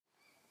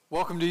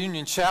Welcome to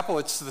Union Chapel.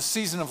 It's the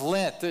season of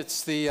Lent.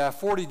 It's the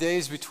 40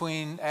 days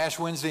between Ash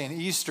Wednesday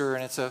and Easter,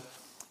 and it's a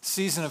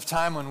season of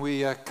time when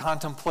we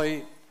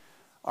contemplate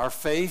our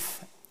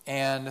faith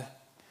and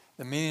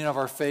the meaning of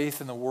our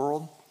faith in the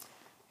world.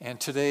 And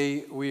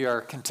today we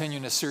are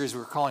continuing a series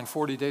we're calling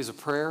 40 Days of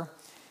Prayer.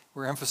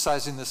 We're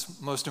emphasizing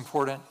this most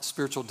important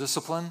spiritual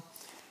discipline.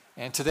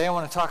 And today I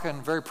want to talk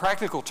in very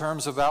practical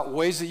terms about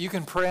ways that you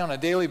can pray on a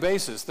daily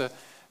basis. The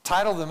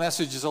title of the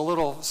message is a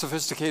little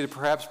sophisticated,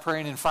 perhaps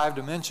praying in 5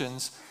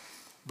 dimensions,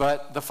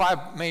 but the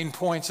 5 main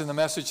points in the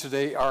message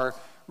today are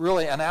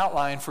really an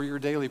outline for your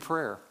daily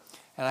prayer.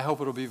 And I hope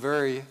it'll be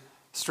very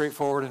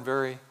straightforward and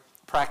very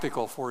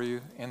practical for you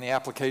in the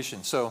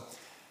application. So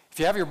if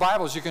you have your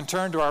Bibles, you can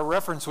turn to our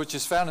reference, which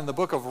is found in the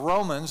book of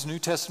Romans, New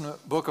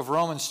Testament book of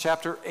Romans,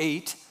 chapter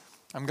 8.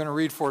 I'm going to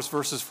read for us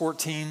verses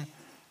 14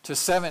 to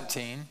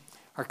 17.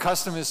 Our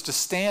custom is to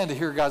stand to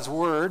hear God's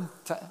word,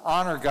 to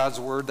honor God's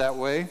word that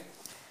way.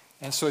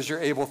 And so as you're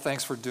able,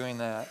 thanks for doing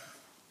that.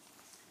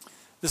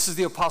 This is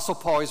the Apostle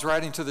Paul. He's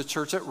writing to the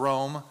church at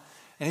Rome.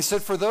 And he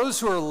said, "For those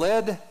who are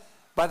led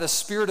by the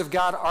Spirit of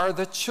God are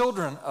the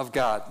children of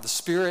God. The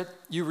Spirit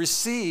you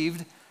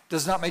received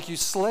does not make you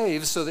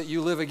slaves so that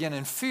you live again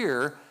in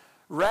fear.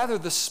 Rather,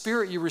 the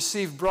Spirit you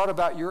received brought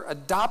about your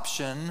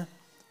adoption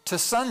to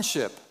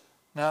sonship."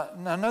 Now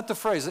note the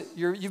phrase,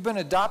 you've been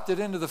adopted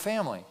into the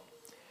family.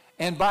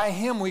 "And by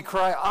him we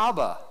cry,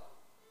 Abba,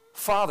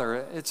 Father."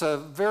 It's a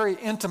very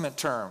intimate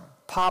term.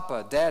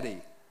 Papa,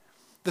 Daddy.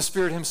 The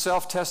Spirit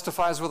himself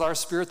testifies with our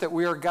spirit that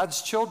we are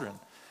God's children.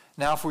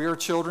 Now, if we are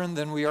children,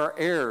 then we are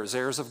heirs,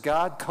 heirs of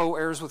God,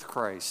 co-heirs with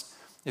Christ,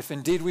 if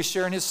indeed we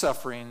share in his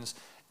sufferings,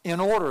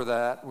 in order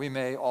that we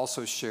may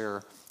also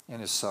share in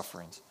his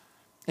sufferings,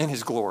 in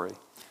his glory.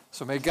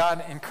 So may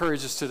God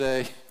encourage us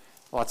today.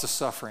 Lots of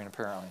suffering,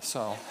 apparently.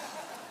 So,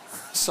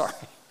 sorry.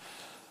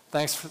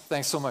 Thanks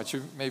so much.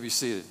 You may be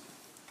seated.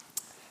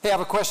 Hey, I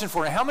have a question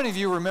for you. How many of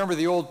you remember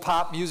the old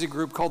pop music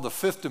group called the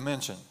Fifth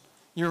Dimension?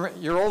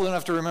 You're old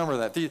enough to remember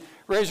that.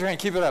 Raise your hand,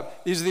 keep it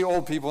up. These are the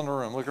old people in the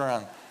room. Look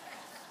around.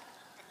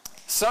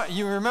 So,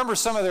 you remember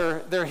some of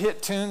their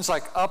hit tunes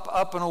like Up,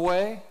 Up, and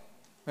Away?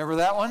 Remember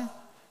that one?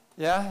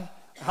 Yeah?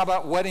 How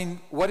about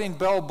Wedding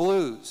Bell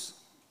Blues?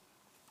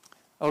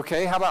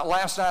 Okay, how about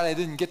Last Night I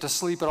Didn't Get to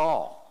Sleep at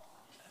All?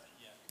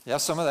 Yeah,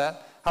 some of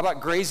that. How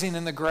about Grazing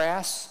in the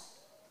Grass?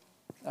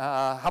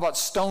 How about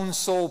Stone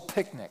Soul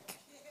Picnic?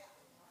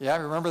 Yeah,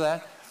 remember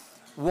that?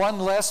 One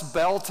Less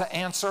Bell to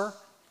Answer.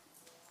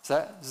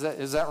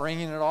 Is that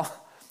ringing at all?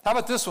 How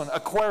about this one?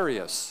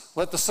 Aquarius.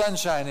 Let the Sun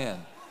Shine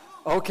In.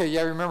 Okay,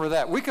 yeah, remember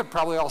that. We could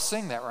probably all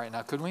sing that right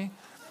now, couldn't we?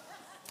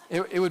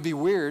 It would be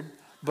weird,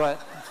 but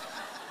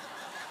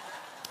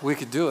we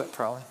could do it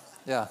probably.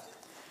 Yeah.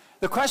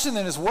 The question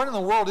then is, what in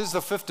the world is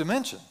the fifth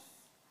dimension?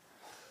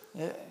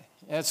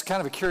 It's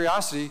kind of a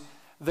curiosity.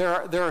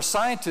 There are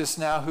scientists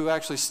now who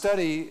actually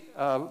study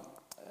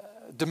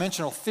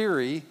dimensional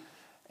theory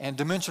and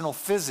dimensional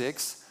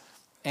physics,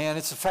 and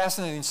it's a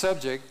fascinating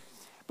subject.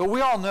 But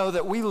we all know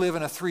that we live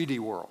in a 3D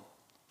world.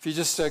 If you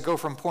just go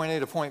from point A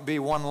to point B,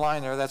 one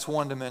line there, that's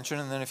one dimension,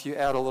 and then if you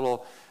add a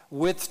little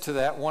width to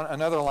that,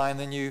 another line,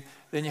 then you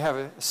have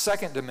a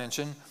second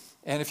dimension.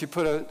 And if you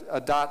put a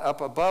dot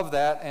up above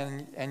that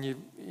and you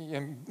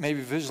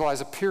maybe visualize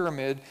a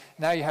pyramid,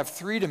 now you have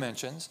 3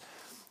 dimensions.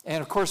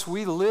 And of course,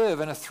 we live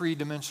in a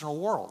 3-dimensional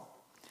world.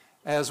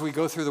 As we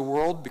go through the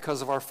world,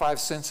 because of our 5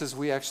 senses,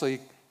 we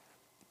actually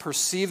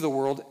perceive the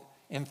world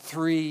in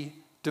 3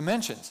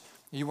 dimensions.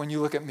 When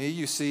you look at me,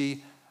 you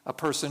see a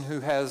person who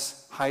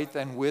has height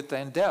and width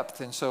and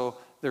depth, and so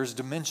there's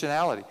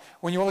dimensionality.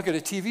 When you look at a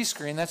TV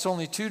screen, that's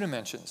only 2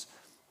 dimensions,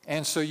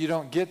 and so you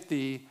don't get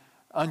the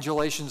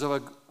undulations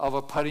of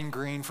a putting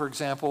green, for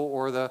example,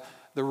 or the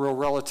real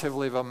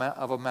relativity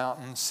of a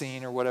mountain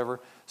scene or whatever.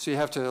 So you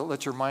have to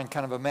let your mind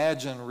kind of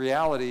imagine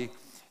reality,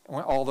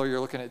 although you're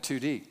looking at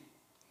 2D.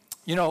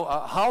 You know,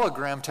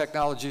 hologram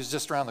technology is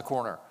just around the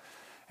corner.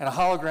 And a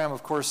hologram,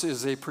 of course,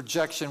 is a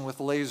projection with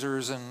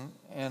lasers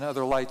and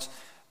other lights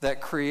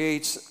that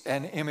creates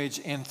an image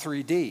in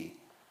 3D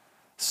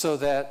so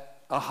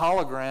that a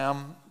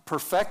hologram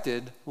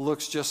perfected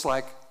looks just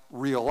like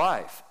real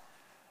life.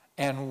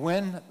 And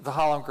when the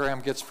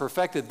hologram gets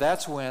perfected,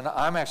 that's when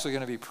I'm actually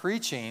going to be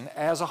preaching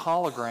as a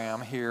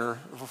hologram here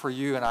for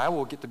you, and I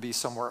will get to be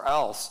somewhere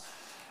else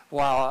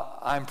while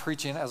I'm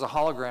preaching as a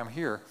hologram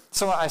here.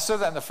 So I said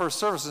that in the first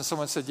service, and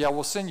someone said, "Yeah,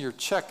 we'll send your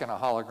check in a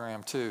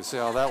hologram too." See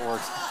how that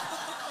works.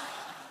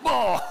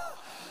 Oh.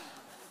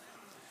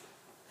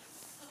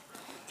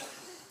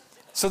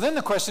 So then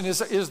the question is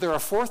there a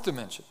 4th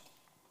dimension?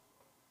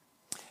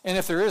 And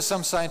if there is,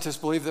 some scientists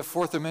believe that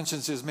 4th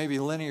dimensions is maybe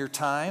linear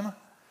time.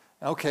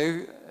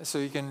 Okay, so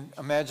you can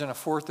imagine a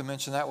 4th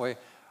dimension that way.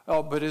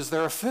 Oh, but is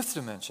there a 5th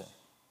dimension?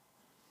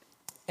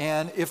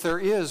 And if there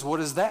is, what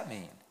does that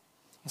mean?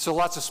 And so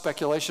lots of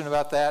speculation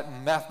about that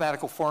in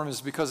mathematical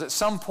forms, because at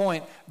some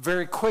point,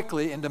 very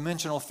quickly in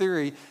dimensional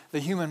theory, the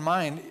human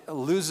mind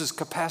loses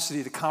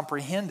capacity to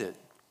comprehend it.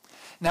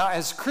 Now,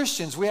 as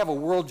Christians, we have a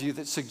worldview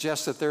that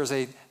suggests that there's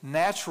a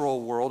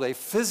natural world, a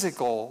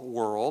physical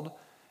world,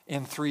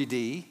 in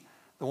 3D,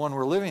 the one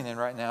we're living in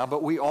right now,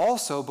 but we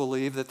also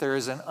believe that there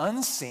is an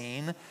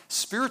unseen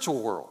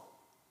spiritual world.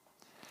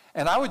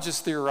 And I would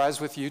just theorize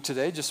with you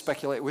today, just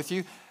speculate with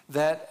you,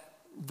 that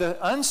the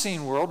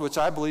unseen world, which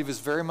I believe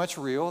is very much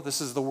real, this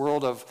is the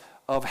world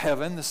of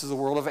heaven, this is the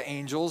world of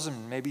angels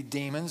and maybe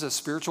demons, a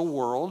spiritual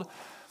world.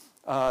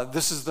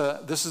 This is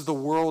the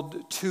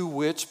world to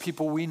which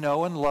people we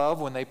know and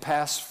love, when they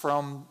pass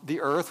from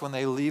the earth, when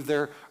they leave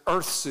their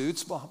earth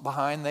suits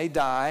behind, they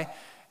die,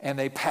 and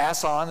they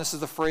pass on. This is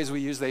the phrase we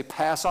use, they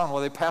pass on.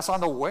 Well, they pass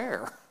on to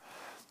where?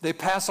 They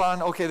pass on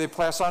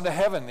to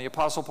heaven. The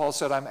Apostle Paul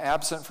said, I'm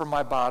absent from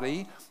my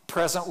body,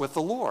 present with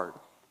the Lord.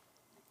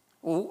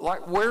 Well,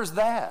 where's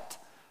that?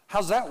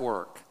 How's that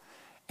work?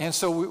 And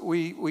so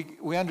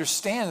we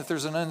understand that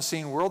there's an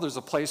unseen world. There's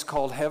a place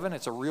called heaven.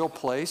 It's a real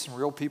place, and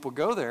real people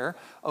go there.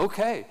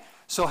 Okay,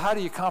 so how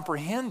do you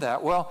comprehend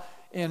that? Well,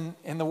 in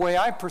the way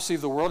I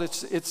perceive the world,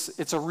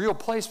 it's a real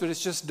place, but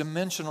it's just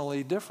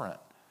dimensionally different.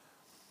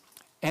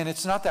 And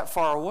it's not that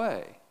far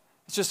away.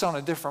 It's just on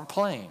a different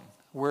plane,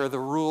 where the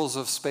rules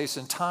of space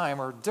and time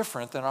are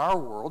different than our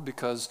world,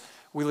 because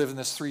we live in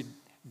this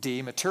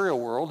 3D material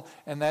world,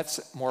 and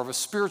that's more of a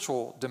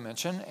spiritual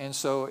dimension. And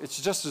so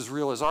it's just as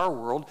real as our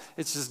world.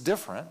 It's just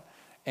different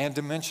and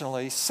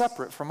dimensionally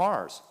separate from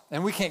ours.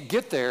 And we can't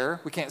get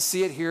there. We can't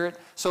see it, hear it,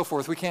 so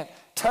forth. We can't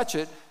touch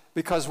it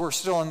because we're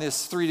still in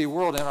this 3D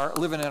world and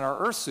living in our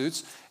earth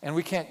suits, and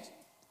we can't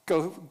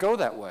go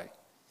that way.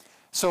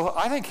 So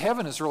I think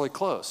heaven is really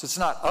close. It's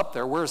not up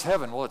there. Where's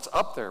heaven? Well, it's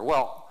up there.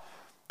 Well,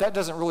 that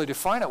doesn't really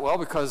define it well,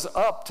 because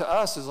up to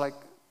us is like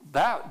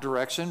that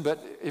direction,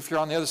 but if you're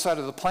on the other side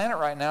of the planet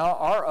right now,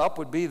 our up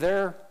would be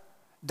there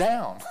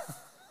down.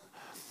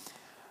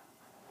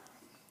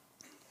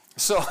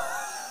 So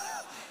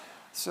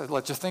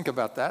let you think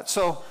about that.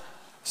 So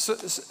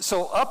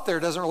up there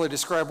doesn't really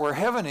describe where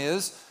heaven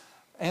is,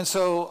 and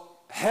so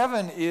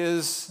heaven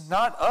is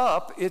not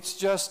up, it's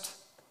just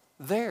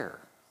there.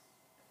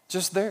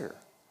 Just there.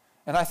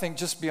 And I think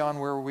just beyond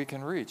where we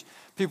can reach.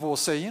 People will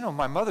say,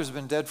 my mother's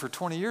been dead for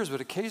 20 years, but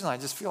occasionally I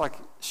just feel like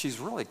she's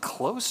really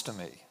close to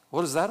me.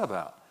 What is that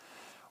about?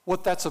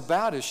 What that's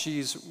about is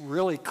she's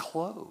really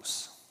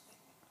close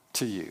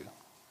to you.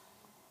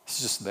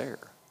 It's just there.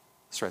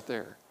 It's right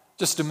there.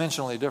 Just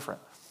dimensionally different.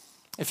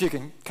 If you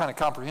can kind of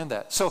comprehend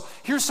that. So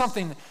here's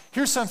something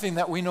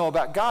that we know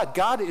about God.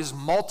 God is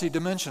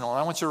multidimensional. And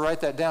I want you to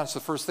write that down. It's the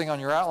first thing on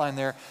your outline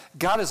there.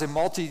 God is a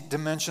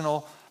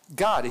multidimensional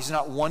God. He's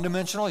not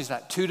one-dimensional. He's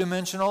not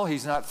two-dimensional.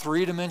 He's not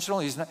three-dimensional.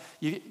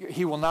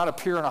 He will not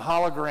appear in a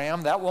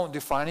hologram. That won't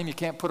define him. You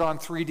can't put on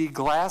 3D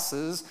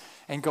glasses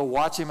and go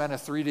watch him in a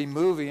 3D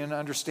movie and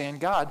understand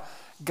God.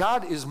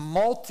 God is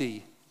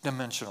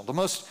multi-dimensional. The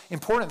most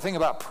important thing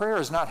about prayer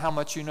is not how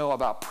much you know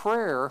about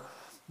prayer,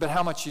 but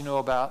how much you know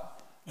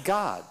about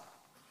God.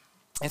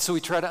 And so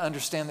we try to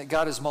understand that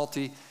God is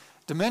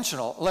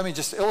multi-dimensional. Let me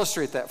just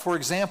illustrate that. For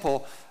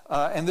example,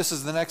 and this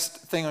is the next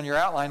thing on your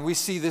outline, we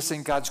see this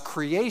in God's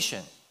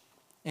creation.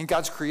 In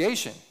God's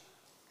creation.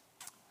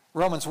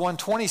 Romans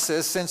 1:20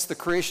 says, since the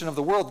creation of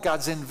the world,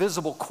 God's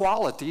invisible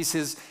qualities,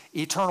 his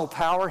eternal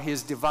power,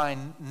 his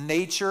divine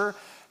nature,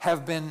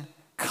 have been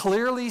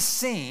clearly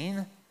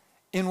seen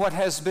in what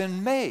has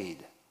been made.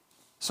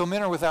 So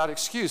men are without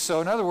excuse.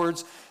 So in other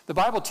words, the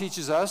Bible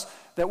teaches us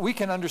that we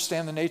can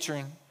understand the nature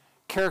and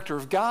character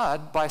of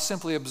God by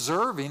simply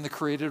observing the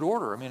created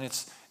order. I mean,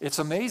 it's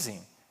amazing.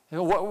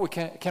 What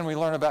can we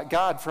learn about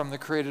God from the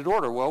created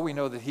order? Well, we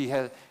know that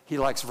he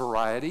likes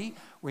variety.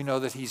 We know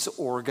that he's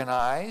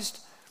organized.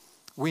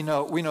 We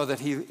know that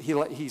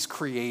he's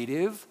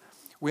creative.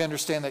 We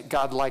understand that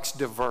God likes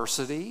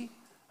diversity.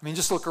 I mean,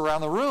 just look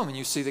around the room and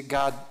you see that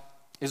God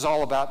is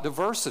all about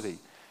diversity.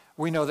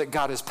 We know that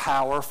God is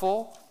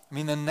powerful. I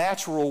mean, the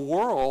natural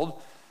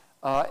world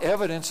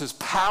evidences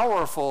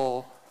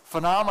powerful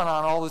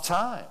phenomenon all the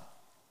time.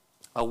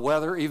 A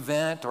weather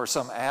event or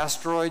some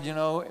asteroid,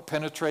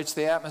 penetrates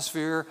the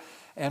atmosphere,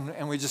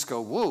 and we just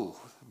go, whoa,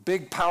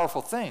 big,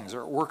 powerful things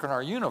are at work in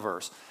our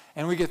universe.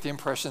 And we get the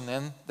impression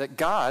then that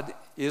God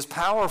is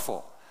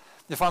powerful.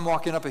 If I'm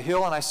walking up a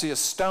hill and I see a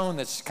stone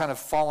that's kind of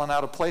fallen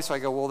out of place, I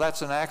go, well,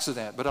 that's an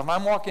accident. But if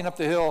I'm walking up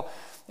the hill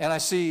and I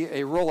see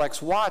a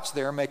Rolex watch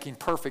there making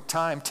perfect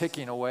time,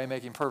 ticking away,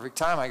 making perfect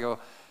time, I go,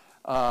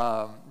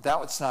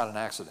 that's not an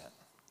accident.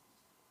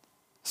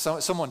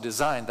 Someone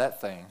designed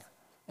that thing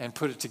and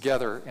put it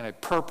together in a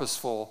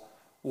purposeful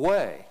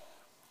way.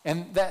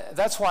 And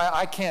that's why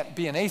I can't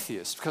be an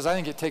atheist, because I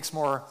think it takes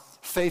more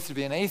faith to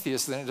be an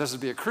atheist than it does to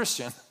be a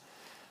Christian.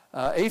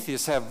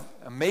 Atheists have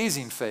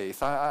amazing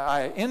faith.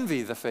 I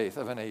envy the faith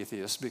of an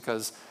atheist,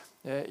 because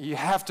you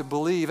have to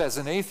believe as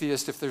an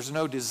atheist, if there's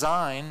no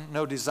design,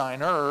 no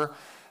designer,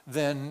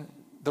 then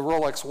the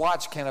Rolex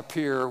watch can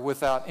appear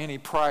without any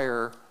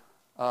prior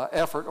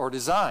effort or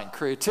design,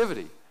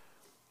 creativity.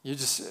 You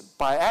just,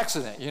 by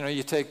accident,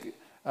 you take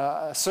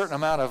a certain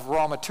amount of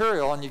raw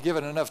material and you give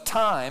it enough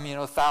time,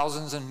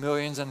 thousands and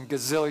millions and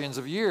gazillions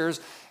of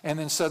years, and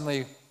then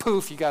suddenly,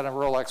 poof, you got a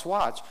Rolex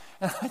watch.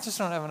 And I just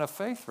don't have enough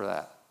faith for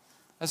that.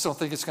 I just don't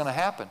think it's going to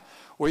happen.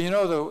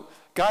 Well,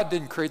 God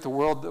didn't create the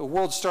world. The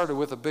world started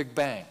with a big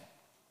bang.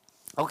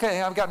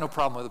 Okay, I've got no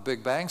problem with a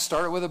big bang.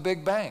 Start it with a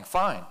big bang,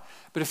 fine.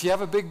 But if you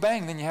have a big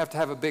bang, then you have to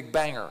have a big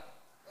banger.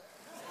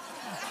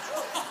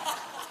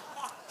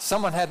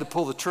 Someone had to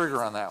pull the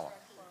trigger on that one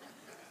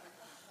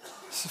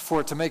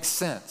for it to make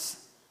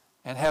sense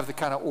and have the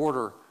kind of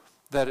order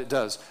that it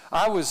does.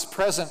 I was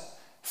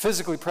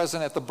physically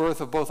present at the birth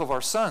of both of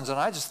our sons, and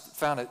I just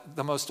found it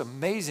the most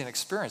amazing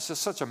experience,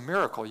 just such a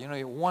miracle.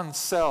 One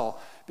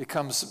cell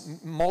becomes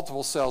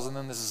multiple cells, and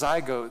then this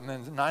zygote, and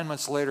then 9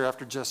 months later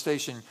after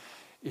gestation,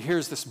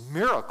 here's this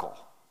miracle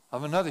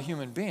of another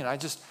human being.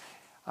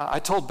 I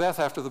told Beth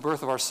after the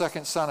birth of our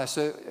second son, I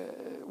said,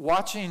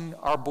 watching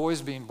our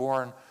boys being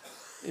born,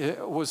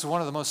 it was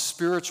one of the most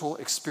spiritual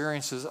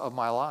experiences of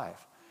my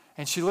life.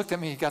 And she looked at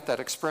me, got that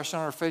expression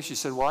on her face. She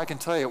said, well, I can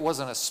tell you it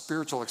wasn't a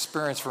spiritual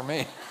experience for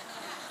me.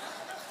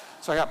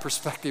 So I got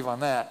perspective on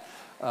that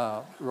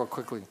real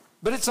quickly.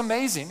 But it's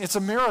amazing. It's a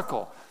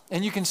miracle.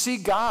 And you can see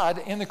God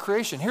in the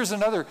creation. Here's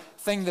another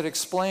thing that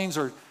explains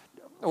or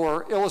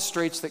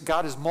illustrates that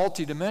God is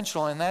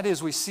multidimensional, and that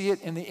is we see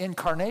it in the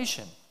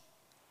incarnation.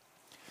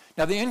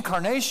 Now, the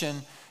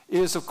incarnation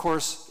is, of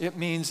course, it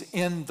means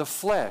in the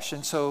flesh.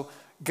 And so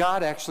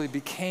God actually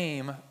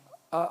became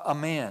a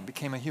man,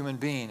 became a human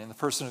being in the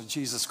person of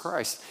Jesus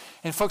Christ.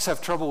 And folks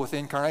have trouble with the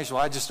incarnation.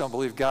 Well, I just don't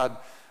believe God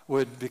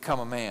would become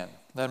a man.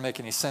 That doesn't make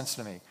any sense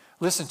to me.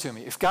 Listen to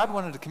me. If God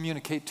wanted to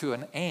communicate to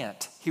an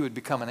ant, he would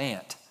become an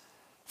ant.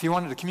 If he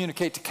wanted to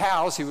communicate to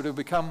cows, he would have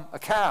become a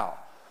cow.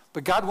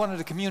 But God wanted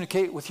to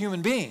communicate with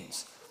human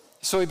beings.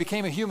 So he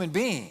became a human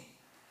being.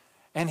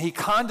 And he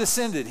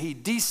condescended, he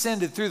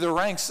descended through the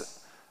ranks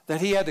that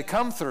he had to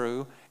come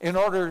through in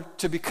order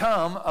to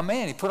become a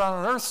man. He put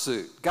on an earth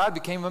suit. God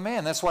became a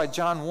man. That's why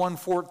John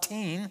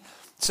 1:14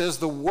 says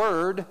the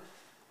Word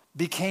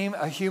became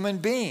a human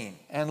being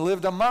and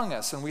lived among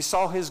us. And we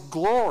saw his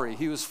glory.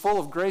 He was full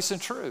of grace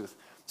and truth.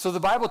 So the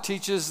Bible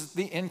teaches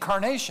the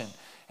incarnation.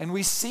 And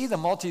we see the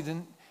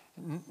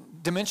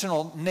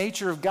multi-dimensional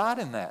nature of God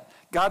in that.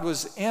 God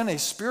was in a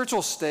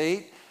spiritual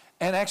state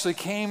and actually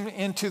came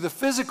into the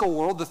physical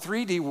world, the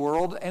 3D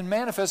world, and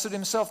manifested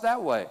himself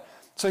that way.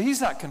 So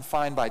he's not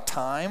confined by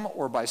time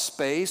or by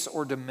space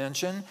or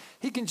dimension.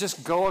 He can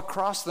just go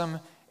across them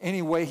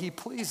any way he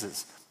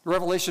pleases.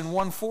 Revelation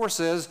 1:4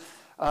 says,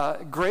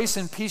 grace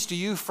and peace to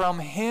you from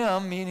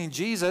him, meaning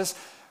Jesus,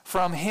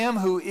 from him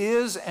who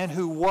is and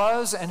who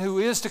was and who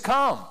is to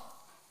come.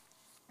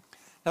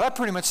 Now that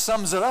pretty much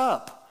sums it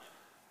up.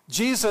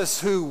 Jesus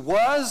who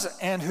was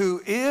and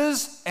who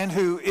is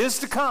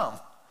to come.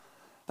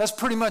 That's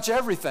pretty much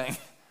everything.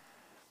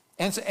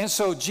 And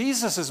so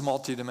Jesus is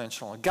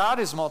multidimensional. God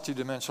is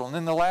multidimensional. And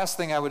then the last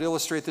thing I would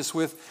illustrate this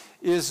with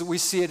is we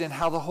see it in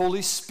how the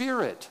Holy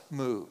Spirit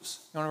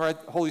moves. You want to write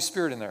Holy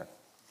Spirit in there?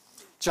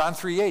 John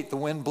 3:8, the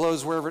wind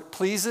blows wherever it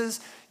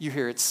pleases. You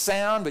hear its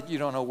sound, but you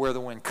don't know where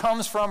the wind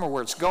comes from or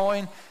where it's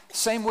going.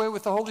 Same way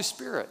with the Holy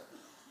Spirit.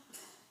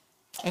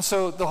 And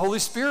so the Holy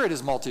Spirit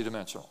is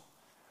multidimensional.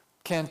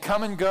 Can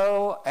come and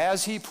go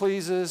as he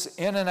pleases,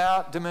 in and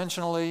out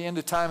dimensionally,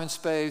 into time and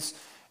space,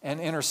 and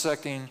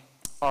intersecting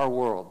our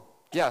world.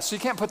 Yeah, so you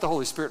can't put the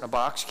Holy Spirit in a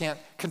box. You can't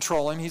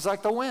control him. He's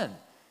like the wind.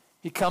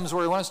 He comes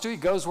where he wants to. He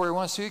goes where he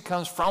wants to. He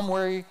comes from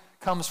where he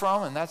comes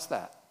from, and that's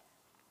that.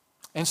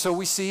 And so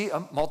we see a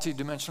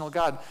multidimensional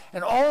God.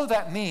 And all of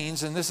that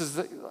means, and this is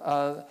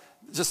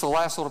just the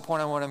last little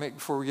point I want to make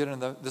before we get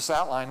into this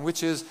outline,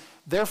 which is,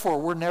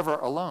 therefore, we're never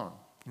alone.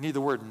 You need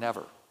the word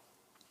never.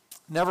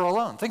 Never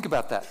alone. Think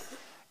about that.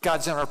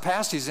 God's in our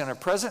past, he's in our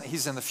present,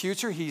 he's in the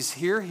future, he's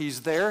here,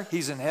 he's there,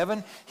 he's in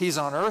heaven, he's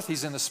on earth,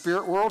 he's in the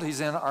spirit world,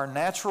 he's in our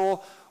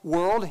natural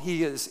world,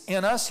 he is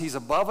in us, he's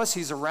above us,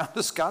 he's around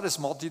us. God is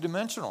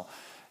multidimensional.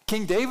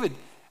 King David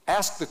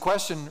asked the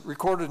question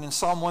recorded in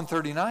Psalm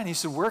 139. He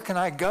said, where can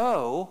I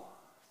go?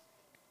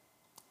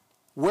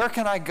 Where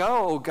can I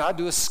go, O God,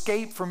 to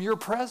escape from your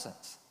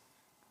presence?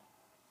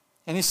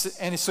 And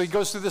so he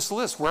goes through this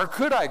list. Where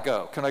could I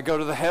go? Can I go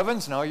to the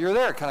heavens? No, you're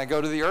there. Can I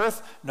go to the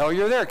earth? No,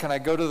 you're there. Can I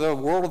go to the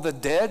world of the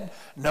dead?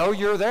 No,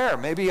 you're there.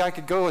 Maybe I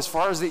could go as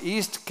far as the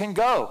east can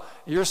go.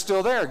 You're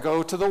still there.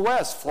 Go to the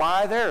west.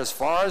 Fly there as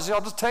far as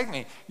you'll just take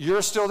me.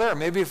 You're still there.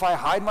 Maybe if I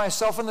hide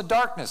myself in the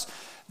darkness.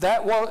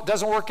 That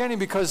doesn't work any,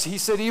 because he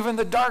said even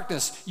the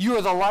darkness, you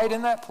are the light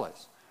in that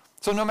place.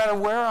 So no matter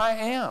where I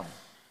am,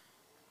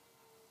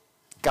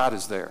 God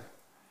is there.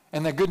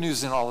 And the good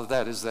news in all of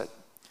that is that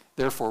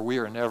therefore, we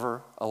are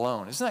never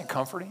alone. Isn't that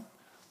comforting?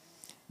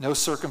 No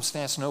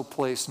circumstance, no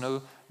place,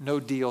 no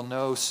deal,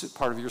 no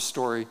part of your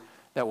story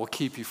that will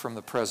keep you from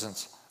the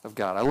presence of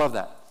God. I love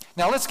that.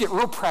 Now, let's get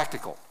real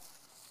practical.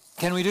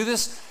 Can we do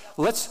this?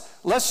 Let's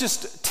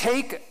just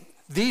take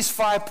these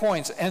 5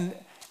 points, and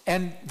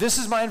this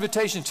is my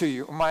invitation to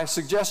you, or my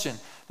suggestion,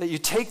 that you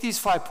take these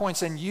 5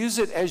 points and use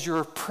it as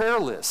your prayer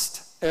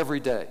list every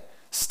day.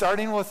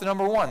 Starting with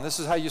number 1. This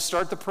is how you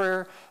start the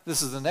prayer.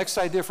 This is the next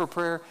idea for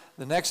prayer,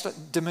 the next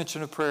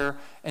dimension of prayer,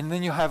 and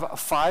then you have a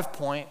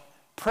 5-point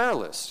prayer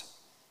list.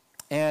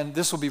 And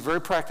this will be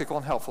very practical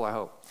and helpful, I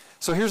hope.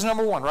 So here's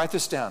number 1. Write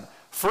this down.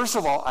 First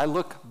of all, I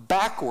look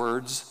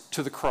backwards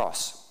to the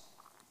cross.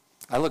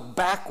 I look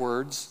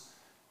backwards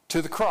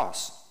to the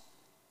cross.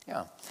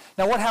 Yeah.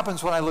 Now, what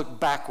happens when I look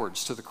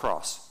backwards to the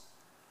cross?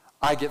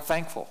 I get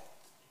thankful.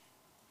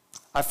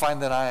 I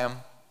find that I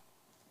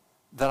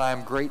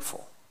am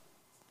grateful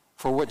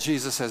for what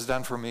Jesus has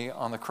done for me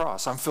on the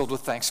cross. I'm filled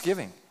with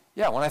thanksgiving.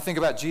 Yeah, when I think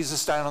about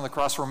Jesus dying on the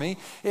cross for me,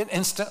 it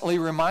instantly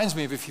reminds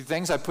me of a few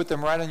things. I put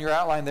them right on your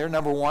outline there.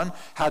 Number one,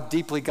 how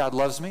deeply God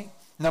loves me.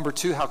 Number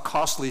two, how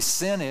costly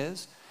sin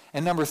is.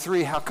 And number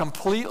three, how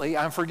completely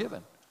I'm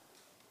forgiven.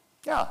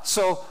 Yeah,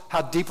 so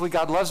how deeply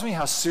God loves me,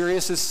 how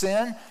serious is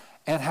sin,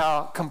 and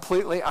how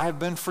completely I have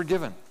been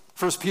forgiven.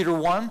 1 Peter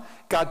 1,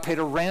 God paid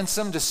a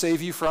ransom to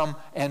save you from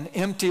an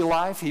empty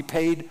life. He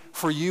paid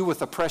for you with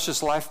the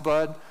precious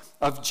lifeblood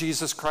of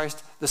Jesus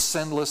Christ, the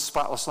sinless,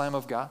 spotless Lamb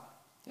of God.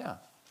 Yeah.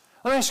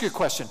 Let me ask you a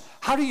question.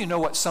 How do you know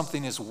what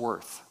something is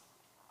worth?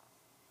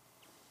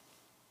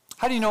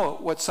 How do you know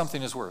what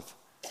something is worth?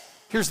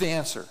 Here's the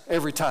answer.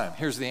 Every time,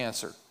 here's the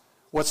answer.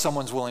 What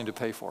someone's willing to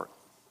pay for it.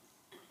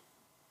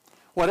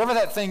 Whatever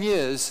that thing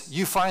is,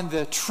 you find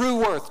the true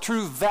worth,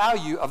 true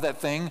value of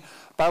that thing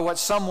by what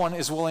someone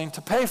is willing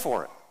to pay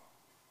for it.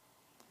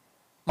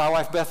 My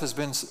wife Beth has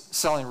been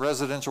selling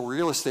residential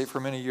real estate for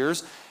many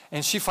years,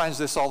 and she finds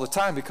this all the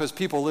time because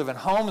people live in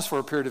homes for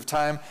a period of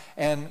time,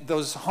 and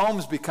those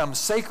homes become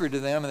sacred to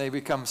them, and they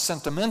become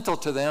sentimental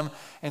to them.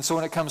 And so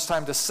when it comes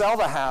time to sell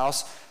the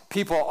house,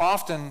 people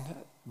often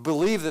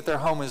believe that their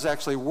home is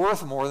actually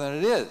worth more than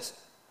it is.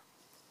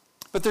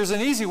 But there's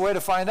an easy way to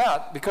find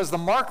out, because the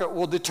market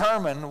will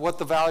determine what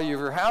the value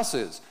of your house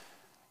is.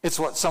 It's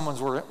what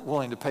someone's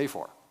willing to pay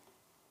for.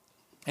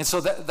 And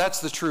so that's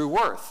the true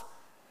worth.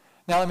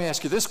 Now let me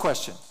ask you this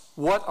question.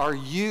 What are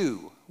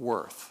you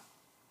worth?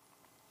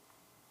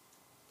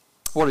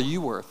 What are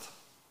you worth?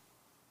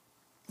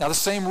 Now the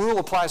same rule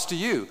applies to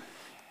you.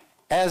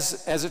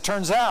 As it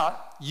turns out,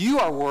 you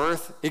are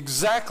worth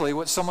exactly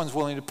what someone's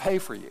willing to pay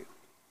for you.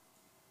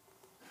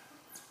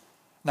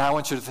 Now I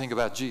want you to think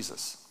about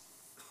Jesus.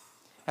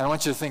 And I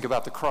want you to think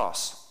about the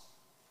cross.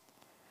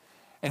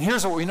 And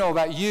here's what we know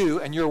about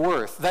you and your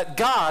worth. That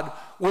God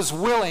was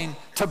willing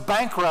to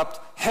bankrupt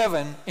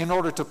heaven in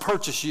order to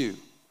purchase you,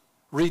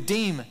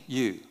 redeem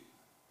you,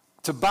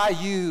 to buy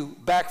you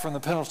back from the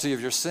penalty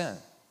of your sin.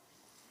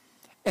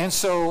 And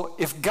so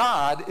if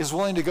God is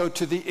willing to go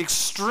to the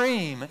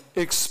extreme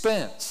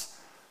expense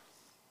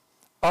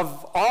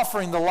of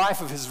offering the life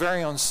of his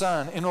very own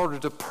son in order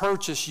to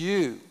purchase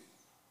you,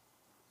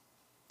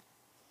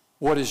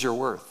 what is your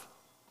worth?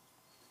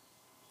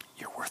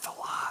 You're worth a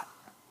lot.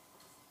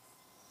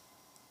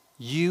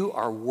 You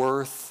are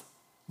worth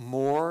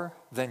more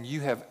than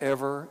you have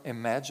ever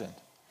imagined.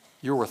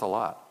 You're worth a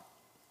lot.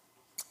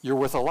 You're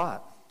worth a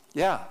lot.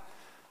 Yeah.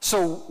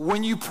 So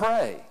when you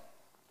pray,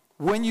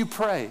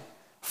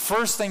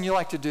 first thing you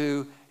like to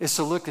do is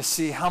to look to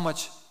see how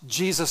much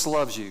Jesus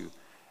loves you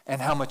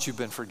and how much you've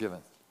been forgiven.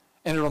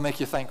 And it'll make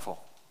you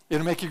thankful.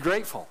 It'll make you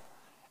grateful.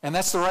 And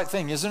that's the right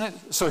thing, isn't it?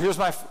 So here's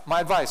my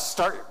advice.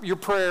 Start your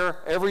prayer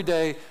every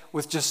day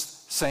with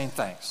just saying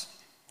thanks.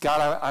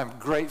 God, I'm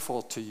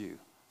grateful to you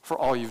for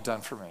all you've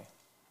done for me.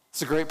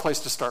 It's a great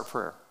place to start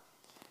prayer.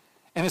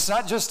 And it's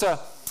not just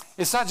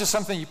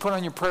something you put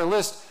on your prayer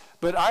list,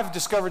 but I've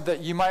discovered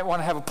that you might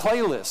want to have a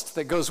playlist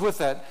that goes with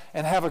that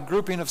and have a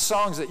grouping of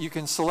songs that you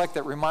can select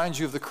that reminds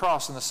you of the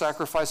cross and the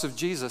sacrifice of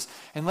Jesus,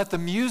 and let the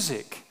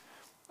music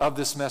of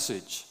this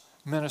message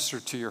minister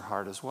to your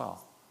heart as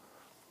well.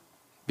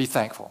 Be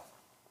thankful.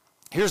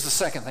 Here's the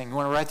second thing. You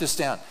want to write this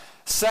down.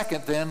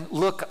 Second, then,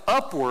 look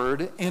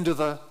upward into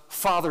the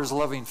Father's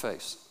loving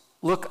face.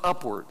 Look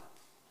upward.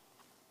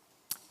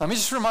 Let me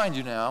just remind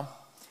you now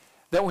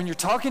that when you're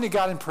talking to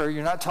God in prayer,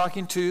 you're not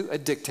talking to a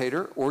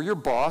dictator or your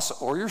boss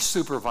or your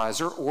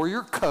supervisor or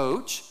your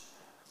coach.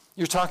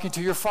 You're talking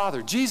to your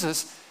Father.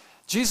 Jesus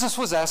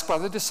was asked by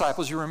the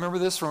disciples, you remember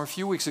this from a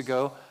few weeks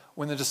ago,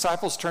 when the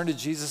disciples turned to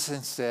Jesus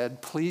and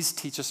said, please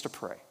teach us to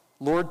pray.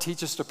 Lord,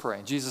 teach us to pray.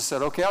 And Jesus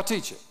said, okay, I'll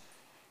teach you.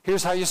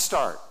 Here's how you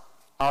start.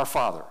 Our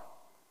Father.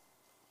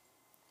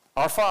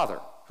 Our Father,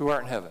 who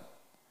art in heaven.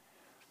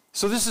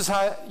 So this is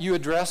how you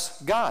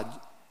address God.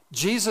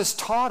 Jesus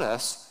taught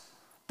us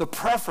the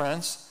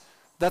preference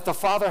that the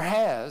Father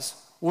has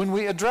when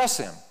we address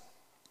him.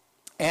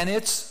 And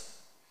it's,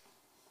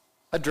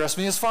 address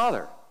me as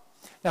Father.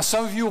 Now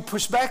some of you will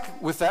push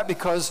back with that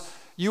because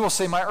you will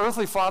say, my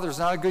earthly father is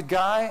not a good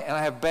guy, and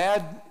I have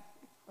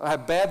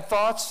bad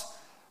thoughts,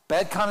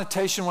 bad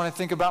connotation when I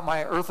think about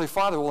my earthly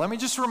father. Well, let me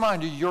just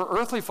remind you, your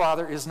earthly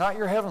father is not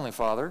your heavenly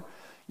father.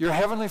 Your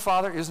heavenly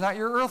father is not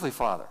your earthly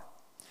father.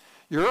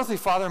 Your earthly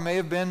father may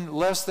have been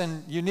less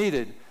than you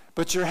needed,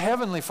 but your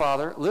heavenly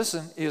father,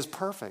 listen, is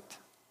perfect.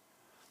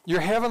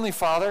 Your heavenly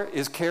father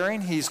is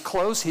caring, he's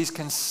close, he's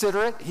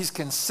considerate, he's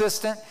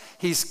consistent,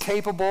 he's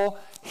capable,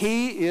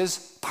 he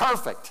is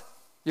perfect.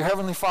 Your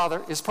heavenly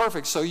father is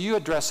perfect. So you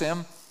address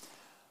him,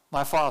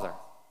 my Father.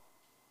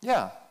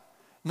 Yeah.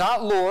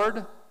 Not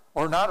Lord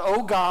or not,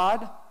 oh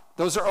God.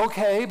 Those are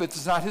okay, but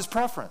it's not his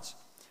preference.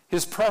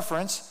 His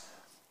preference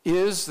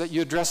is that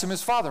you address him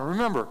as Father.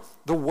 Remember,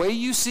 the way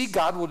you see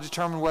God will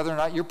determine whether or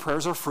not your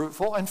prayers are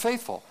fruitful and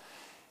faithful.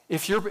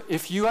 If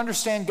you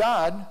understand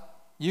God,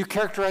 you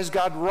characterize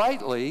God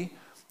rightly,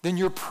 then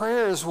your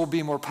prayers will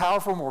be more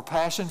powerful, more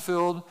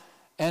passion-filled,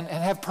 and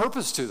have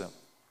purpose to them.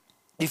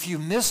 If you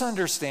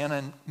misunderstand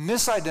and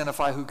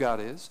misidentify who God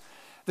is,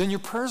 then your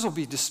prayers will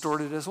be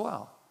distorted as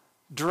well.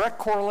 Direct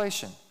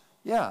correlation.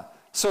 Yeah.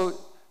 So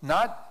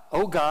not,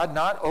 oh God,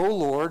 not, oh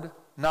Lord,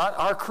 not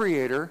our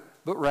Creator,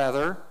 but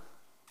rather,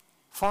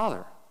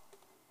 Father.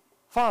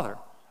 Father.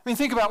 I mean,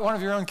 think about one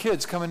of your own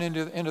kids coming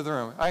into the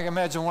room. I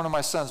imagine one of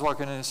my sons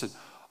walking in and said,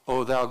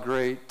 "Oh, thou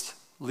great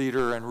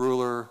leader and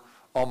ruler,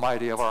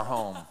 almighty of our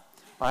home,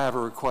 I have a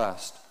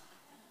request."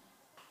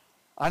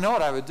 I know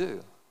what I would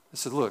do. I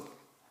said, "Look,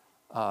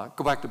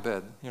 go back to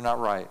bed. You're not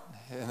right.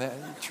 And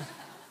then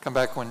come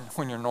back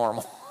when you're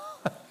normal."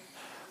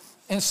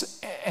 and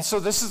so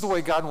this is the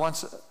way God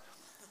wants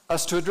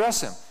us to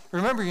address him.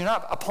 Remember, you're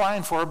not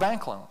applying for a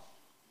bank loan.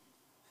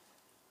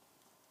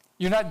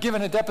 You're not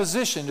giving a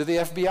deposition to the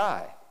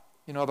FBI,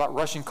 about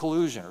Russian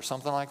collusion or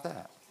something like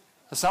that.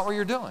 That's not what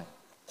you're doing.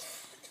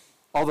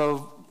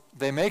 Although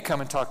they may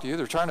come and talk to you.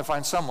 They're trying to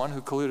find someone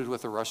who colluded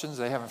with the Russians.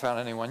 They haven't found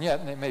anyone yet,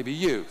 and it may be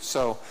you.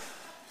 So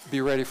be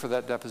ready for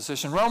that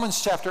deposition.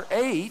 Romans chapter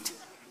 8,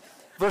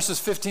 verses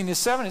 15 to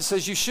 7, it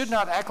says, "You should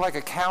not act like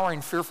a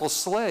cowering, fearful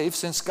slave,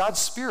 since God's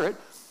Spirit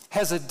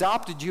has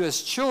adopted you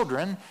as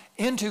children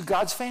into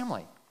God's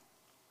family."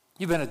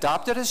 You've been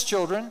adopted as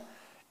children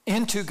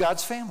into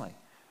God's family.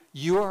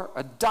 You're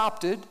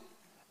adopted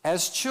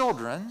as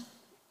children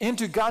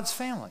into God's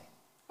family.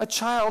 A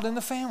child in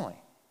the family.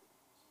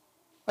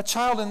 A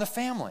child in the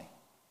family.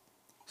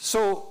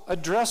 So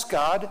address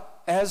God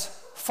as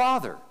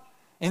Father.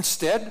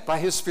 Instead, by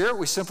his Spirit,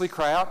 we simply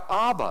cry out,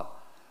 "Abba,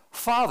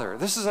 Father."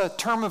 This is a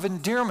term of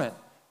endearment,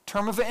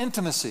 term of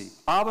intimacy.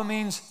 Abba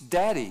means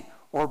daddy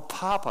or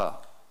papa.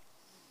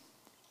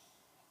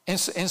 And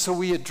so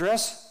we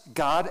address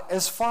God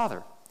as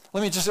Father.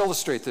 Let me just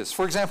illustrate this.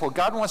 For example,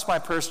 God wants my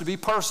prayers to be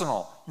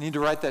personal. You need to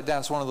write that down.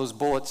 It's one of those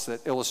bullets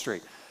that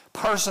illustrate.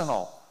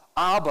 Personal.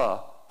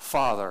 Abba,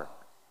 Father.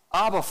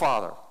 Abba,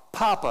 Father.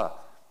 Papa,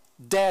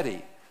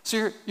 Daddy.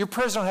 So your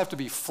prayers don't have to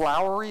be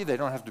flowery. They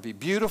don't have to be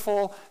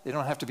beautiful. They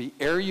don't have to be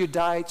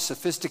erudite,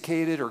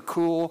 sophisticated, or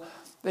cool.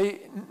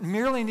 They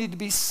merely need to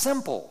be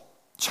simple,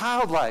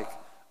 childlike,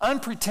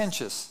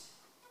 unpretentious,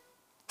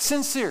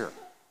 sincere.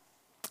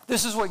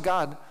 This is what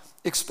God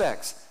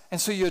expects. And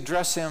so you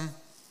address him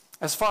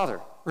as Father.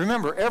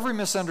 Remember, every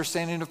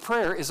misunderstanding of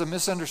prayer is a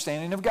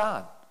misunderstanding of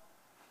God.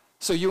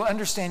 So you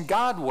understand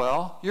God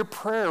well, your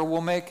prayer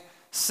will make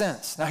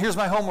sense. Now here's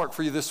my homework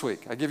for you this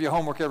week. I give you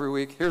homework every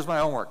week. Here's my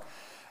homework.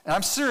 And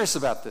I'm serious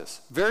about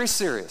this, very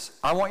serious.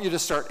 I want you to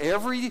start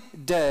every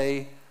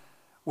day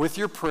with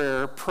your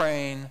prayer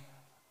praying,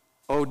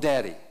 "Oh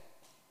Daddy,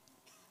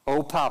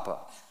 oh Papa,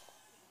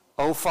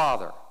 oh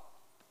Father,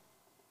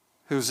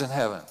 who's in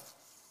heaven."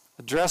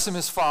 Address him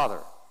as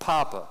Father,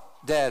 Papa,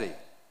 Daddy.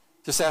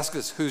 Just ask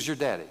this, who's your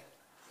daddy?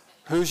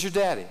 Who's your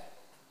daddy?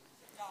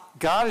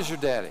 God is your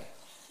daddy.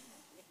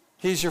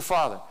 He's your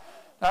Father.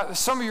 Now,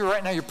 some of you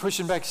right now, you're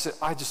pushing back. You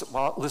say,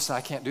 well, listen,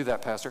 I can't do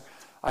that, Pastor.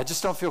 I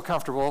just don't feel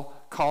comfortable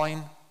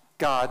calling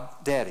God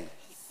Daddy.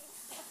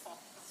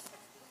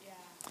 Yeah.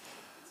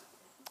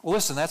 Well,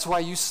 listen, that's why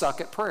you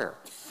suck at prayer.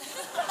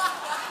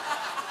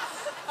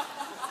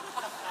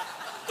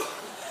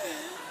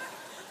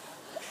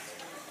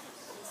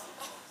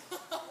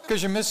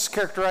 Because you're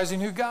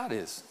mischaracterizing who God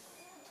is.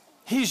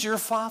 He's your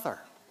Father.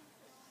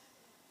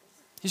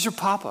 He's your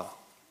Papa.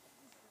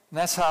 And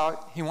that's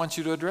how he wants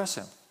you to address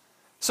him.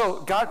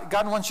 So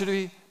God wants you to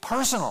be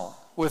personal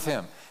with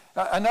him.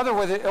 Another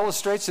way that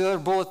illustrates the other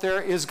bullet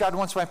there is God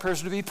wants my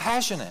prayers to be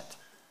passionate.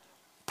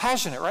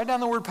 Passionate. Write down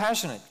the word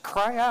passionate.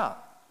 Cry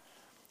out.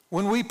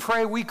 When we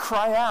pray, we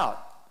cry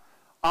out.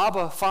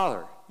 Abba,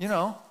 Father.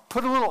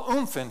 Put a little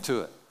oomph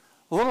into it.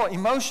 A little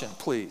emotion,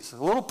 please.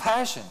 A little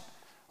passion.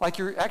 Like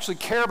you actually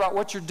care about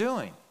what you're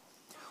doing.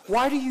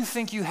 Why do you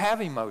think you have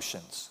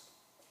emotions?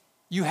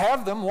 You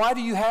have them. Why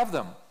do you have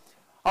them?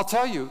 I'll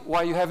tell you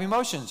why you have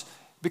emotions.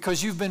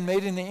 Because you've been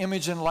made in the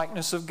image and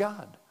likeness of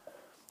God.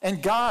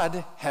 And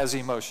God has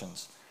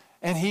emotions.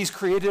 And he's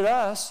created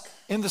us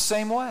in the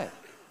same way.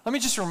 Let me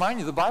just remind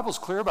you, the Bible's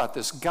clear about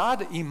this. God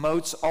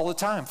emotes all the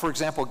time. For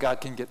example,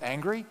 God can get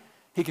angry.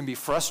 He can be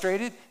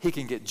frustrated. He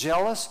can get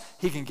jealous.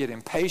 He can get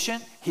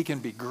impatient. He can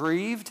be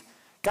grieved.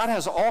 God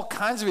has all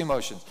kinds of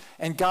emotions.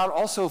 And God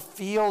also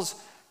feels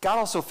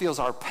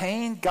our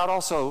pain. God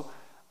also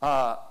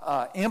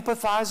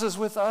empathizes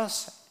with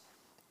us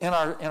in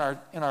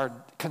our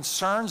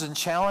concerns and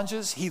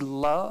challenges. He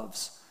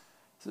loves.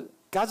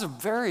 God's a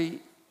very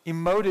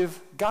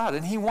emotive God,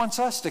 and he wants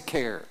us to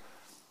care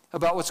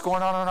about what's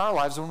going on in our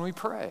lives when we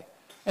pray.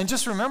 And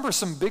just remember,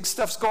 some big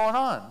stuff's going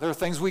on. There are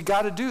things we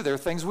got to do. There are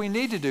things we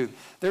need to do.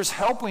 There's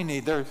help we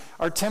need. There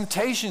are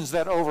temptations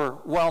that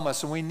overwhelm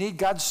us, and we need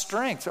God's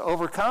strength to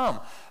overcome.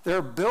 There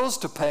are bills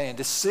to pay and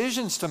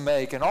decisions to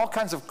make and all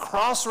kinds of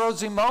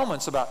crossroadsy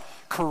moments about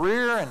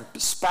career and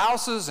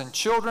spouses and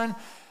children.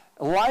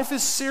 Life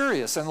is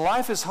serious and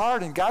life is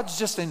hard, and God's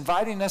just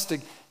inviting us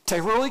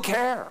to really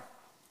care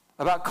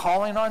about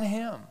calling on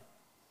him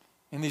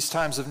in these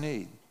times of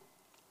need.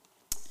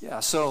 Yeah,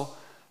 so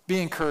be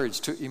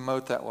encouraged to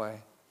emote that way.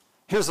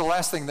 Here's the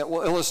last thing that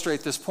will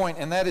illustrate this point,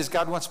 and that is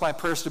God wants my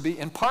prayers to be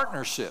in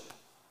partnership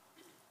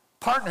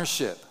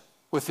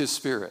with his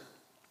Spirit.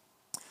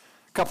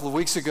 A couple of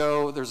weeks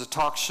ago, there's a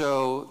talk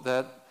show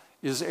that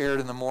is aired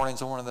in the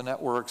mornings on one of the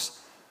networks,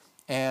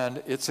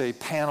 and it's a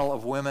panel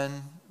of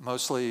women,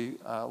 mostly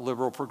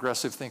liberal,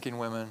 progressive thinking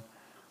women,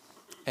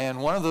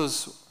 and one of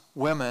those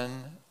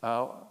women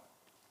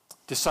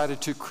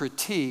decided to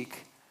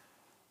critique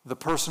the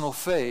personal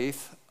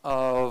faith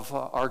of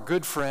our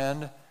good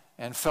friend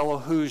and fellow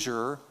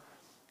Hoosier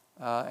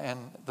and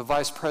the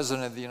Vice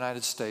President of the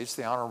United States,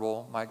 the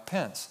Honorable Mike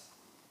Pence.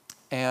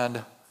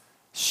 And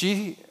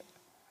she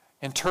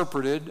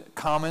interpreted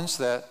comments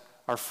that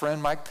our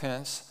friend Mike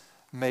Pence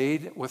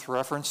made with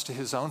reference to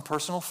his own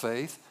personal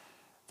faith,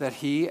 that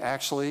he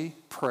actually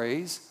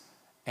prays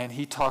and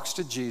he talks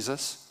to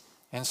Jesus,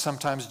 and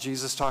sometimes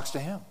Jesus talks to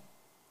him.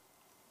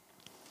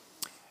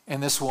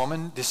 And this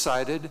woman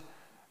decided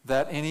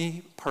that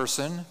any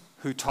person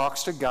who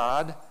talks to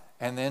God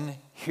and then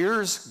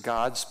hears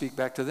God speak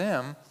back to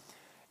them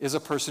is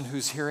a person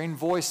who's hearing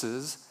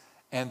voices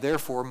and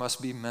therefore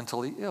must be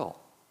mentally ill.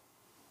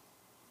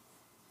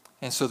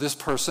 And so this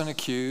person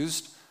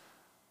accused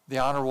the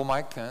Honorable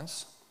Mike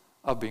Pence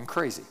of being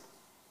crazy.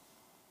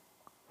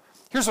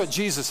 Here's what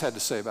Jesus had to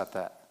say about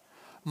that.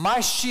 My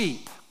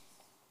sheep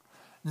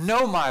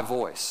know my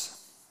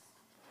voice,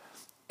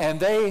 and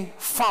they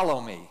follow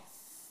me.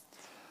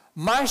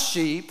 My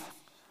sheep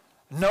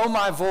know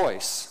my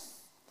voice,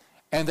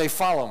 and they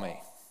follow me.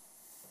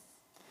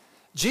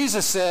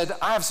 Jesus said,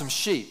 I have some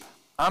sheep.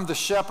 I'm the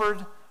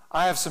shepherd.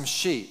 I have some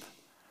sheep.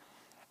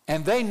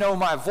 And they know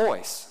my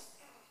voice.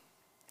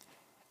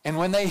 And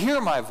when they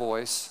hear my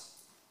voice,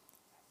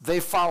 they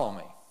follow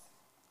me.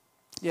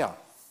 Yeah.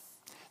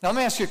 Now let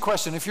me ask you a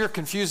question. If you're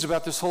confused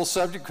about this whole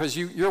subject because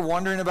you're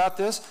wondering about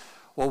this,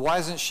 well, why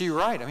isn't she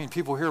right? I mean,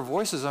 people hear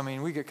voices. I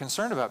mean, we get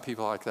concerned about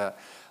people like that.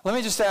 Let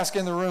me just ask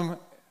in the room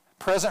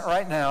present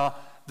right now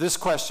this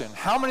question.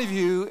 How many of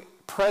you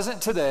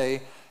present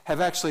today have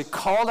actually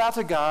called out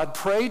to God,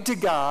 prayed to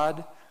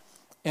God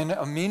in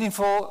a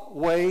meaningful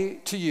way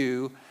to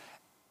you,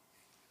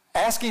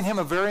 asking him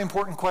a very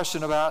important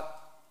question about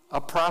a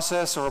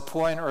process or a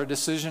point or a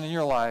decision in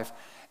your life,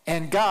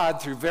 and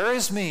God, through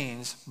various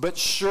means, but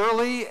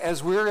surely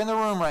as we're in the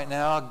room right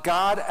now,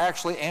 God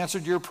actually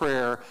answered your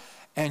prayer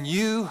and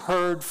you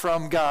heard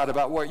from God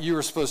about what you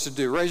were supposed to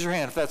do? Raise your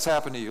hand if that's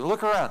happened to you.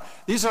 Look around.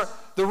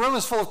 The room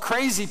is full of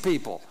crazy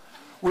people.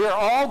 We are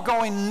all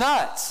going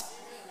nuts,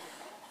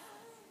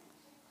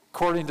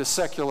 according to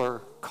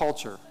secular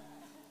culture.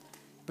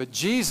 But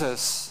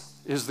Jesus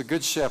is the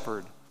good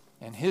shepherd,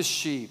 and his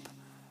sheep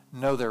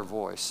know their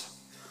voice,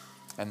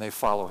 and they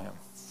follow him.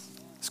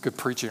 It's good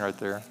preaching right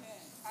there.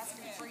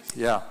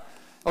 Yeah.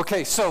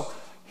 Okay, so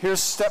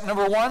here's step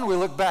number one. We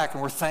look back,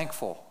 and we're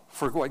thankful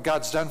for what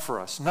God's done for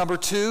us. Number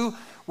two,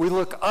 we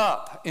look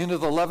up into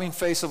the loving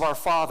face of our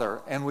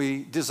Father, and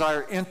we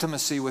desire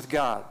intimacy with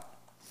God.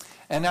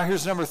 And now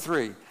here's number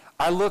three.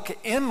 I look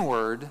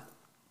inward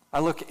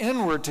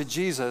to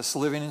Jesus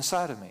living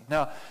inside of me.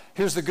 Now,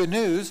 here's the good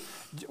news.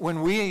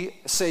 When we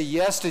say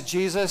yes to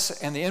Jesus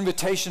and the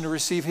invitation to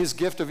receive his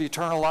gift of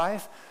eternal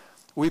life,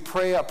 we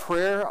pray a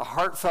prayer, a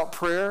heartfelt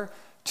prayer,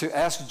 to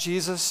ask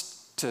Jesus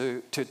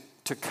to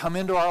come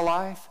into our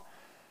life.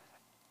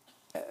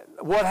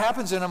 What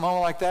happens in a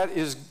moment like that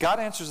is God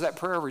answers that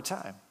prayer every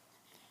time.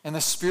 And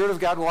the Spirit of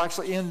God will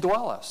actually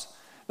indwell us.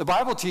 The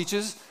Bible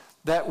teaches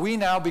that we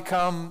now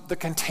become the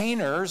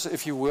containers,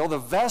 if you will, the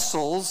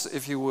vessels,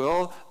 if you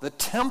will, the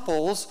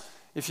temples,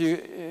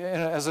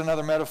 as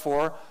another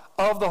metaphor,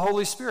 of the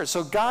Holy Spirit.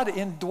 So God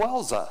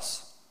indwells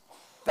us.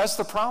 That's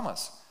the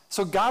promise.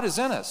 So God is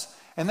in us,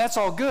 and that's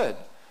all good.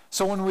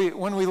 So when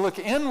we look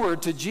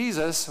inward to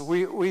Jesus,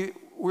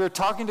 we're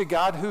talking to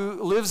God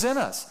who lives in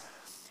us.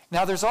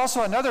 Now, there's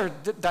also another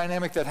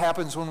dynamic that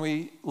happens when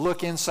we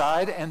look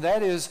inside, and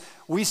that is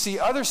we see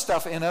other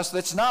stuff in us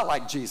that's not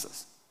like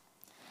Jesus.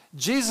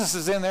 Jesus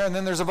is in there, and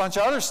then there's a bunch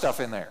of other stuff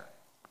in there.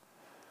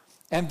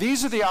 And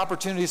these are the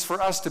opportunities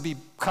for us to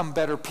become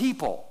better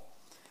people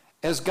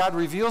as God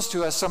reveals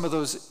to us some of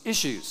those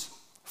issues.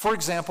 For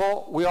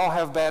example, we all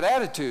have bad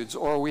attitudes,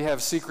 or we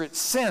have secret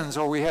sins,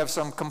 or we have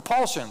some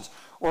compulsions,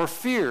 or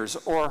fears,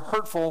 or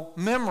hurtful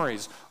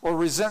memories, or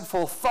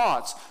resentful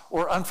thoughts,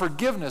 or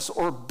unforgiveness,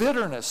 or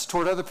bitterness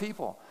toward other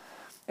people.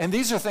 And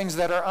these are things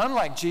that are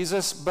unlike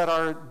Jesus, but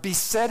are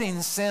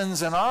besetting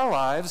sins in our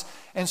lives.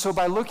 And so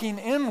by looking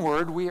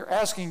inward, we are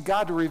asking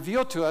God to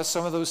reveal to us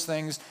some of those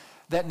things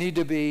that need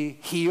to be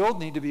healed,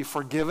 need to be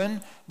forgiven,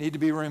 need to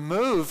be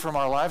removed from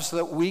our lives so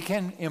that we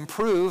can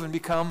improve and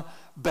become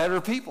better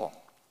people.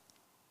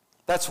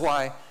 That's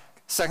why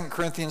 2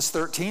 Corinthians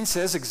 13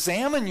 says,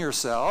 examine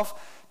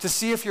yourself to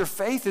see if your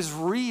faith is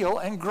real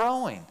and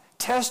growing.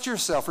 Test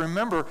yourself.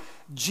 Remember,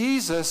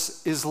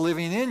 Jesus is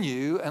living in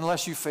you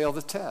unless you fail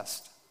the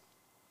test.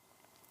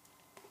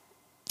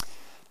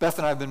 Beth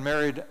and I have been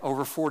married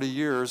over 40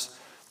 years,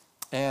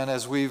 and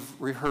as we've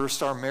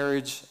rehearsed our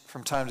marriage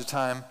from time to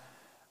time,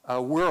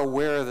 we're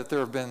aware that there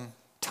have been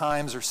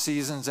times or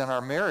seasons in our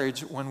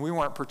marriage when we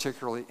weren't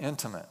particularly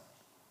intimate.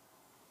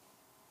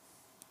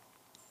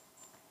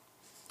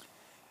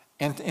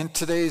 And in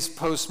today's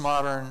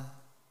postmodern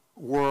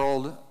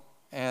world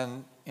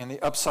and in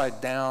the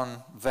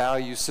upside-down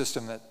value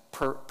system that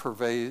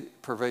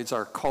pervades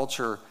our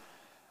culture,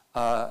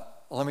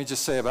 let me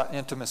just say about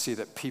intimacy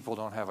that people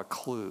don't have a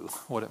clue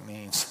what it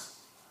means.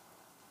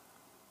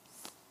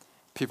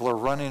 People are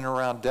running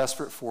around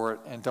desperate for it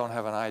and don't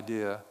have an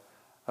idea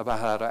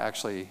about how to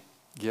actually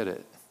get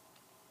it.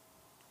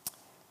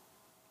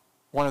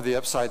 One of the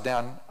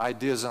upside-down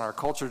ideas in our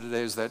culture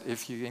today is that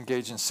if you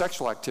engage in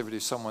sexual activity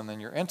with someone, then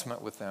you're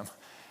intimate with them.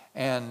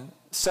 And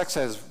sex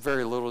has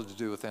very little to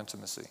do with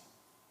intimacy.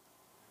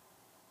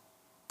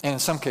 And in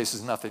some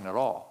cases, nothing at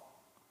all.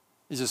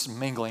 It's just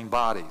mingling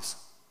bodies.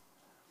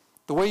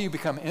 The way you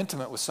become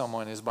intimate with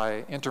someone is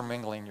by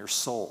intermingling your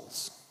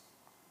souls.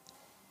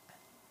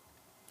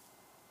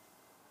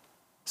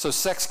 So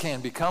sex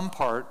can become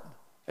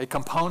a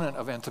component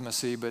of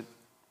intimacy, but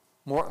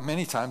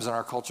many times in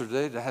our culture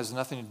today, that has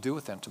nothing to do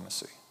with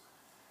intimacy.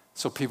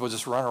 So people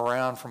just run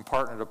around from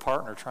partner to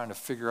partner trying to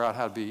figure out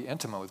how to be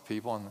intimate with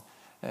people, and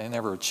they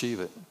never achieve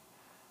it.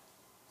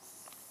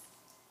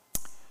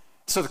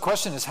 So the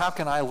question is, how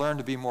can I learn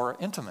to be more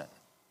intimate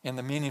in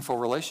the meaningful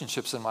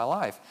relationships in my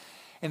life?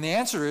 And the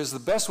answer is, the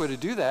best way to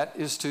do that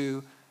is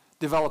to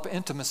develop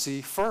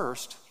intimacy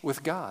first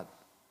with God.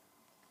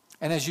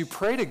 And as you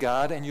pray to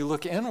God and you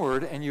look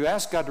inward and you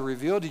ask God to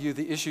reveal to you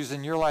the issues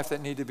in your life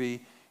that need to be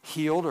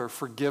healed or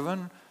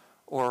forgiven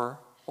or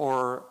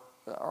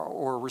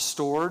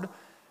restored,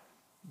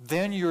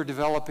 then you're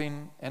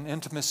developing an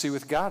intimacy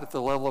with God at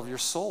the level of your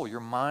soul, your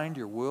mind,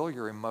 your will,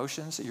 your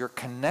emotions. You're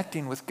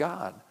connecting with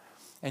God.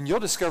 And you'll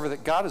discover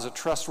that God is a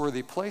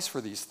trustworthy place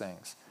for these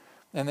things.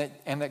 And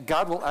that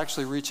God will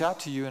actually reach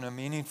out to you in a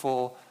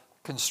meaningful,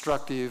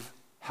 constructive,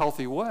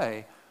 healthy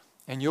way,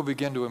 and you'll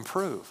begin to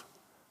improve.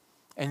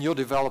 And you'll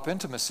develop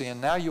intimacy, and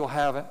now you'll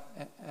have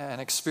an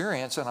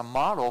experience and a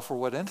model for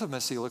what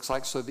intimacy looks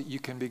like so that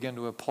you can begin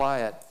to apply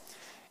it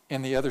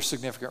in the other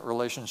significant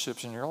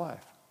relationships in your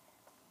life.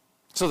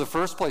 So the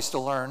first place to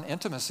learn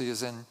intimacy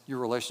is in your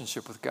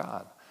relationship with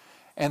God.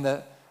 And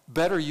the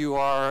better you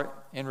are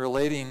in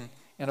relating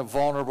in a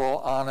vulnerable,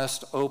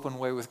 honest, open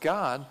way with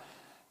God,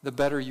 the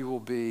better you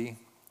will be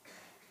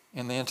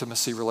in the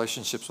intimacy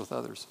relationships with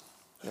others.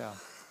 Yeah.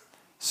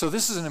 So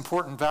this is an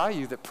important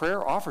value that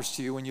prayer offers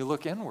to you when you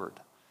look inward.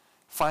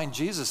 Find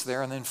Jesus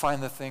there and then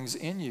find the things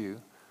in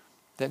you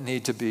that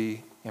need to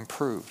be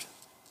improved.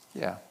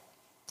 Yeah.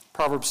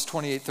 Proverbs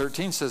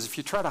 28:13 says, if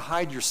you try to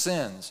hide your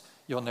sins,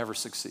 you'll never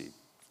succeed.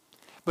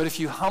 But if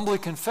you humbly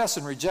confess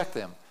and reject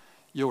them,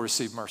 you'll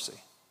receive mercy.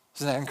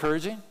 Isn't that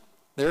encouraging?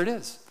 There it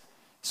is.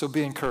 So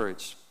be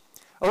encouraged.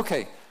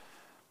 Okay,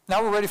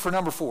 now we're ready for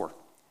number 4.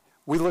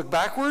 We look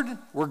backward,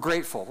 we're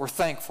grateful, we're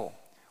thankful.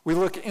 We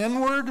look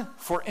inward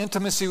for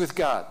intimacy with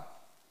God.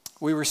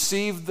 We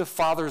receive the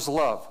Father's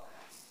love.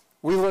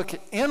 We look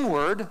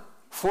inward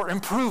for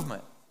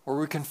improvement, where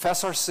we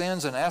confess our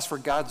sins and ask for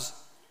God's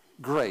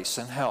grace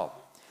and help.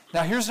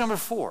 Now here's number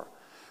 4.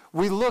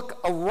 We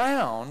look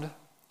around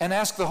and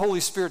ask the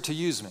Holy Spirit to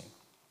use me.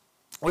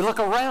 We look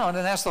around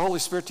and ask the Holy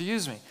Spirit to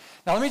use me.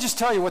 Now let me just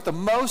tell you what the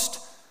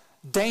most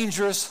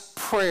dangerous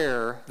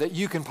prayer that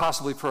you can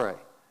possibly pray.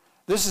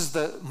 This is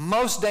the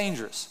most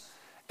dangerous.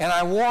 And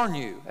I warn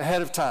you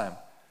ahead of time,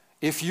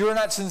 if you're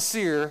not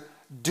sincere,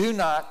 do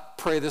not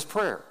pray this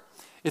prayer.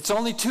 It's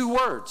only 2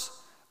 words,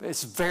 but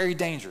it's very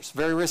dangerous,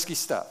 very risky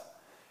stuff.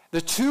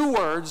 The 2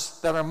 words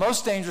that are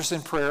most dangerous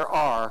in prayer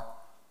are,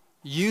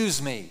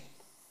 use me.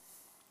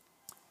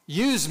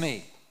 Use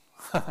me.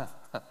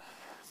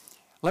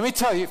 Let me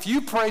tell you, if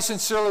you pray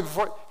sincerely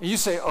before, and you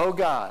say, oh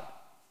God,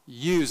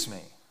 use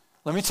me.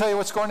 Let me tell you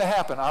what's going to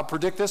happen. I'll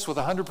predict this with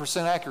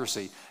 100%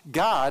 accuracy.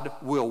 God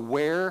will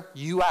wear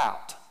you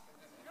out.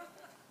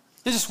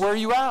 He'll just wear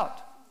you out.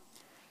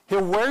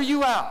 He'll wear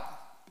you out.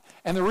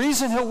 And the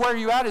reason he'll wear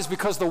you out is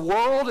because the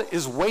world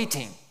is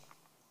waiting.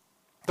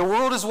 The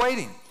world is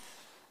waiting.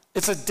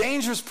 It's a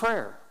dangerous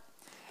prayer.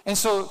 And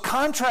so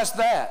contrast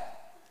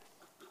that.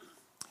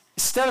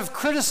 Instead of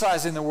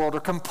criticizing the world or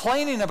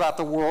complaining about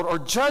the world or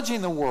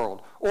judging the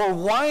world or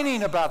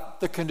whining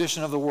about the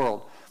condition of the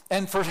world,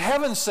 and for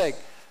heaven's sake,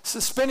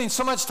 spending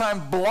so much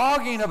time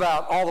blogging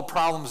about all the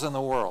problems in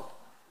the world,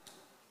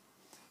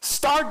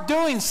 start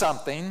doing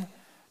something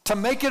to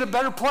make it a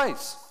better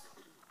place.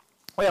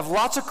 We have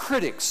lots of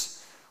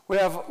critics. We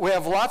have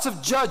lots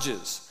of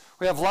judges.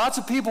 We have lots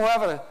of people who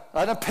have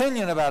an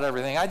opinion about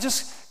everything. I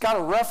just got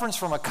a reference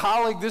from a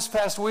colleague this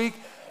past week.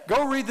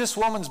 Go read this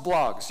woman's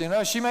blogs. You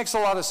know, she makes a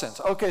lot of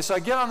sense. Okay, so I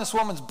get on this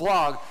woman's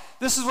blog.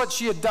 This is what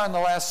she had done the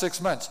last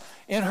 6 months.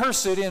 In her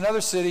city, another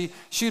city,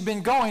 she had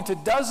been going to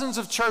dozens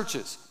of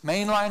churches,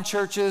 mainline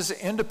churches,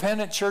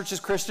 independent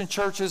churches, Christian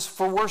churches,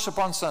 for worship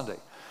on Sunday.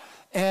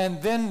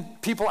 And then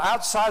people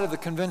outside of the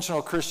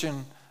conventional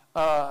Christian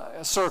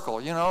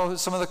circle, you know,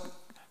 some of the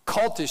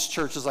cultish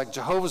churches like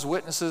Jehovah's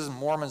Witnesses and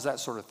Mormons, that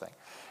sort of thing.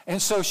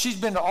 And so she's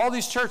been to all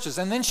these churches,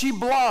 and then she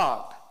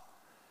blogged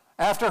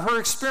after her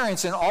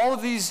experience in all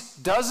of these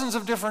dozens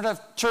of different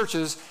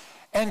churches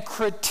and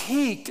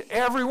critiqued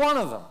every one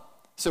of them.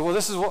 So, well,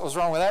 this is what was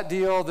wrong with that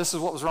deal. This is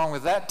what was wrong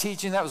with that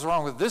teaching. That was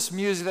wrong with this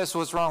music. That's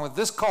what's wrong with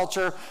this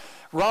culture.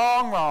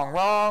 Wrong, wrong,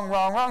 wrong,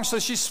 wrong, wrong. So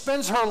she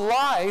spends her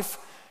life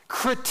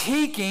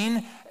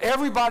critiquing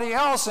everybody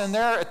else in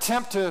their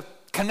attempt to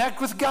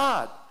connect with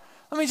God.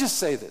 Let me just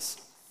say this.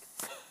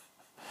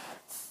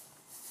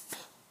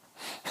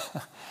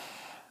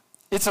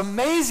 It's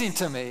amazing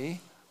to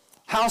me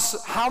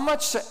how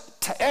much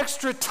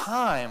extra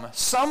time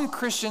some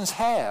Christians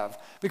have,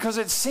 because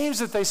it seems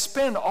that they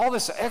spend all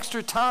this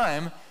extra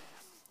time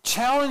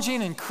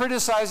challenging and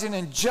criticizing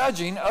and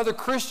judging other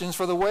Christians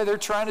for the way they're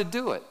trying to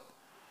do it.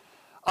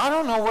 I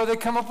don't know where they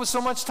come up with so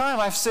much time.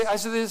 I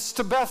say this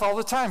to Beth all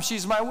the time.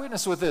 She's my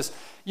witness with this.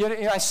 Yet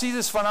I see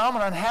this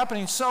phenomenon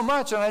happening so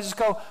much, and I just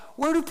go,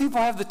 where do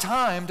people have the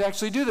time to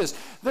actually do this?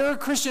 There are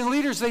Christian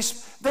leaders,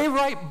 they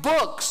write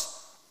books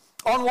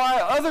on why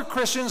other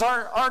Christians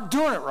aren't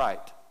doing it right.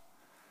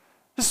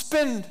 They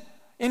spend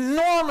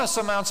enormous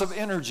amounts of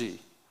energy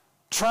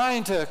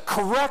trying to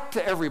correct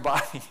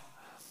everybody.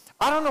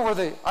 I don't know where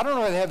they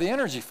have the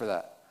energy for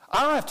that.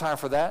 I don't have time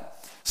for that.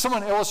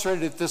 Someone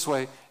illustrated it this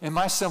way. In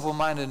my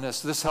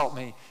simple-mindedness, this helped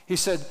me. He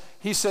said,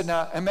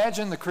 now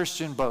imagine the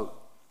Christian boat.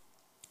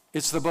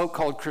 It's the boat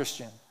called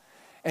Christian.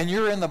 And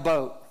you're in the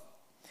boat.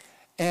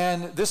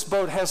 And this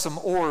boat has some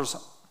oars.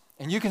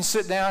 And you can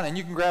sit down and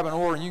you can grab an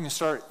oar and you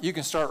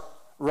can start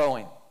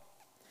rowing.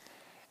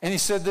 And he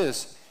said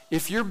this,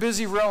 if you're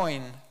busy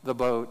rowing the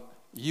boat,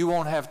 you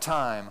won't have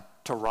time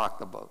to rock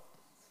the boat.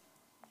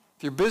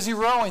 If you're busy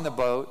rowing the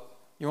boat,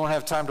 you won't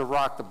have time to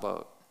rock the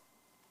boat.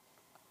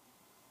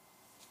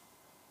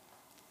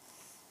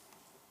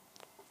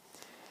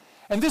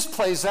 And this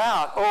plays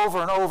out over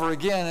and over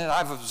again, and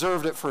I've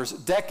observed it for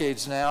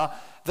decades now,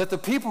 that the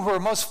people who are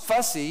most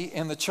fussy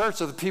in the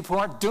church are the people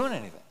who aren't doing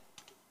anything.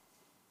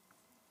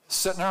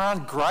 Sitting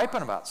around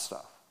griping about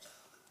stuff.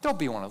 Don't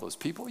be one of those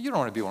people. You don't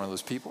want to be one of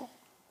those people.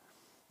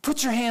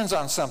 Put your hands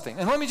on something.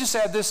 And let me just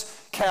add this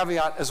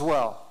caveat as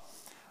well.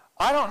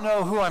 I don't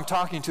know who I'm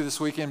talking to this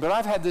weekend, but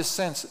I've had this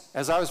sense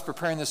as I was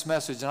preparing this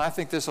message, and I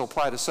think this will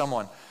apply to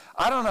someone.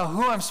 I don't know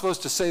who I'm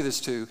supposed to say this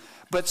to,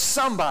 but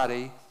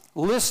somebody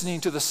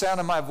listening to the sound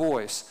of my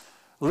voice,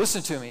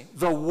 listen to me.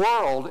 The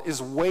world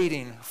is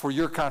waiting for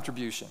your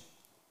contribution.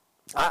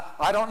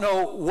 I don't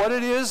know what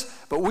it is,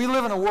 but we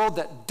live in a world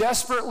that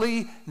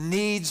desperately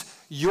needs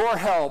your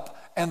help,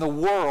 and the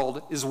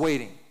world is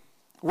waiting.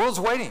 The world's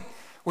waiting.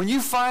 When you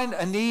find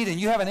a need and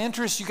you have an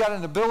interest, you got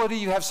an ability,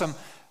 you have some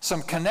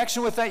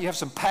connection with that, you have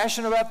some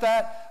passion about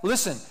that,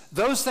 listen,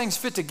 those things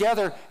fit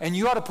together, and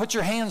you ought to put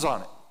your hands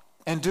on it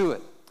and do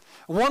it.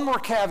 One more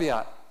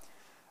caveat.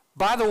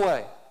 By the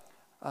way,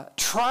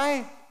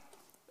 try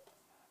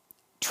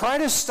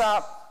to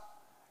stop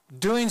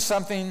doing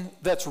something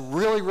that's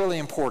really, really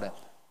important,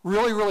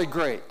 really, really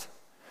great.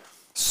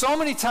 So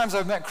many times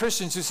I've met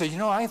Christians who say,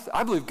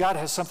 I believe God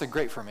has something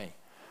great for me.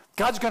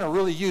 God's going to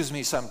really use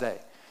me someday.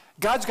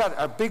 God's got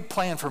a big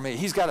plan for me.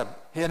 He's got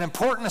an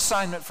important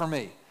assignment for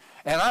me.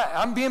 And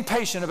I'm being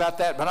patient about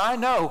that, but I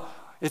know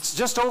it's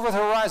just over the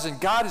horizon.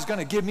 God is going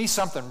to give me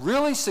something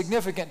really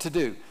significant to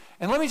do.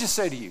 And let me just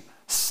say to you,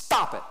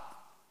 stop it.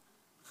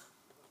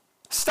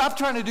 Stop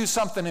trying to do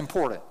something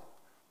important.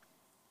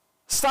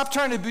 Stop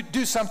trying to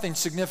do something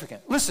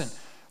significant. Listen,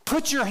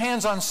 put your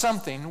hands on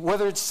something,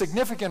 whether it's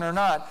significant or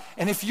not,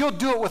 and if you'll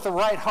do it with the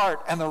right heart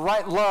and the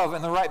right love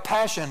and the right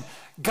passion,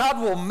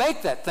 God will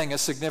make that thing a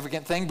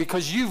significant thing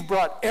because you've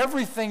brought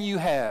everything you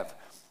have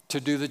to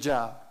do the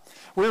job.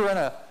 We were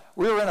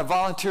in a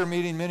volunteer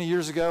meeting many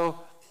years ago,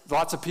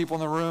 lots of people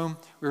in the room.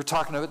 We were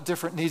talking about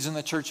different needs in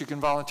the church. You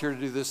can volunteer to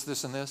do this,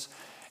 this, and this.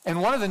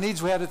 And one of the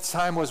needs we had at the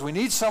time was we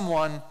need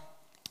someone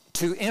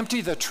to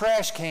empty the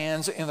trash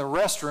cans in the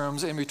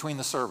restrooms in between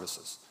the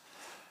services.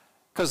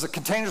 Because the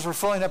containers were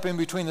filling up in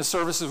between the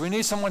services. We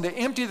need someone to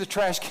empty the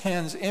trash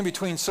cans in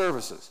between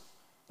services.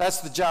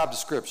 That's the job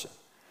description.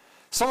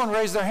 Someone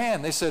raised their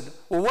hand. They said,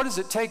 well, what does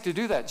it take to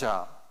do that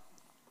job?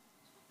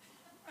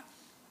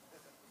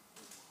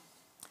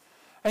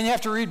 And you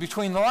have to read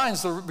between the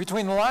lines.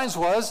 Between the lines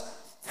was,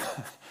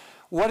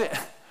 what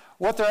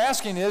they're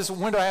asking is,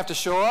 when do I have to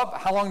show up?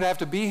 How long do I have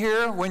to be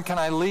here? When can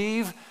I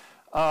leave?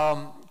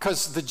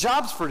 Because the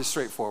job's pretty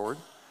straightforward.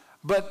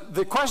 But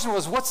the question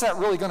was, what's that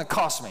really going to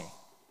cost me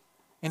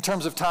in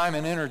terms of time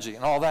and energy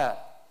and all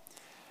that?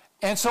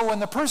 And so when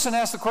the person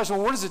asked the question,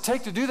 well, what does it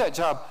take to do that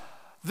job?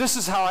 This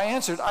is how I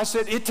answered. I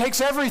said, it takes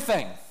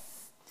everything.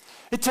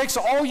 It takes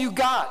all you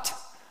got.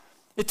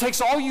 It takes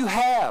all you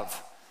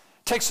have.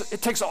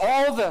 It takes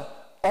all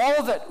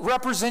that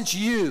represents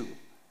you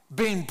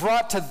being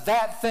brought to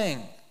that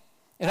thing.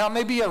 And now it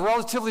may be a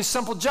relatively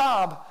simple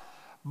job,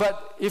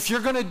 but if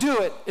you're going to do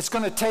it, it's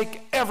going to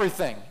take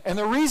everything. And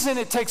the reason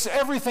it takes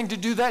everything to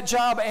do that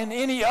job and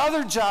any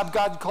other job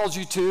God calls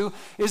you to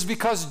is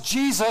because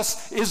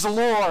Jesus is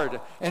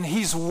Lord and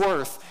he's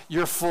worth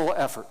your full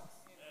effort.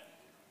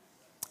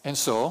 And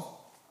so,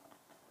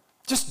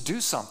 just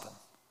do something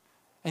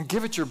and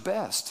give it your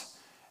best.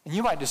 And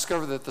you might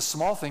discover that the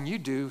small thing you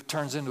do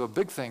turns into a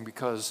big thing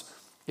because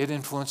it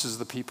influences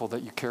the people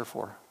that you care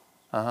for.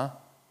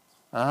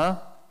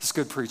 It's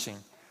good preaching.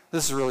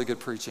 This is really good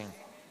preaching.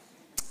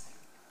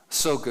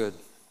 So good.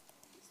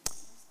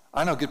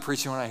 I know good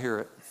preaching when I hear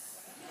it.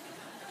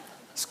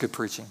 It's good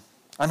preaching.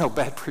 I know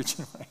bad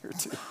preaching when I hear it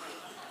too.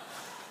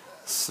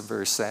 It's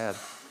very sad.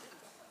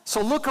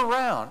 So look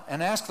around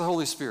and ask the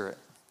Holy Spirit,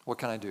 what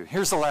can I do?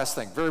 Here's the last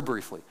thing, very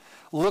briefly.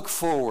 Look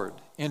forward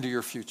into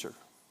your future.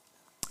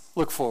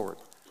 Look forward.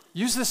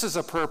 Use this as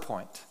a prayer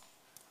point.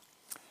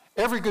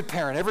 Every good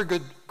parent, every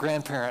good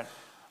grandparent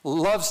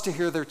loves to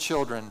hear their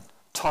children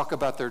talk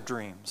about their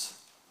dreams,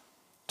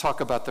 talk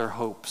about their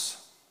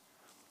hopes,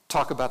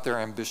 talk about their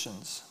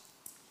ambitions,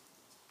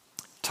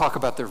 talk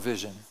about their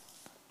vision.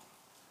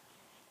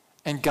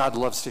 And God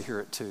loves to hear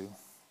it too,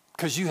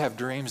 because you have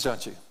dreams,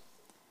 don't you?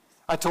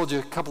 I told you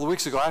a couple of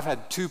weeks ago, I've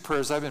had 2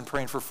 prayers I've been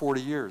praying for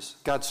 40 years.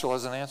 God still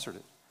hasn't answered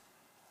it.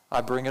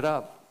 I bring it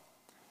up.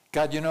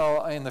 God, you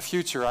know, in the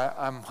future,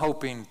 I'm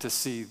hoping to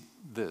see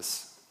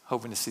this,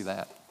 hoping to see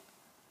that.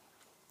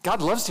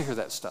 God loves to hear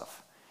that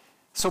stuff.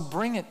 So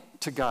bring it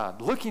to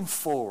God, looking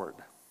forward.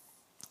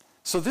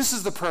 So this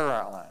is the prayer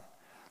outline.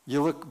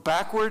 You look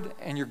backward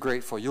and you're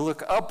grateful. You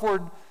look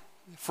upward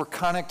for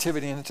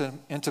connectivity and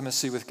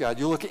intimacy with God.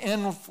 You look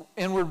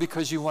inward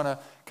because you want to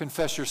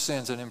confess your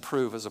sins and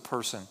improve as a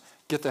person,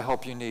 get the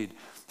help you need.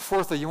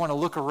 Fourthly, you want to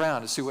look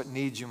around to see what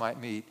needs you might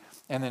meet.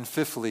 And then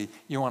fifthly,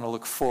 you want to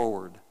look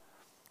forward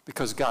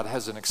because God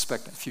has an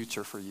expectant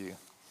future for you.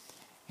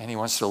 And he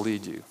wants to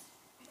lead you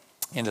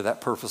into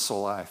that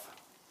purposeful life.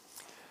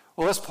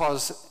 Well, let's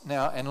pause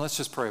now and let's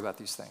just pray about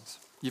these things.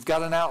 You've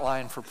got an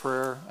outline for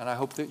prayer, and I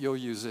hope that you'll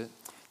use it.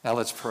 Now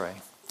let's pray.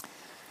 I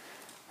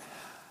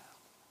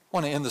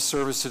want to end the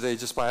service today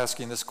just by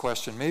asking this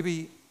question.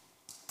 Maybe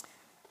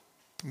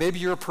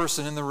you're a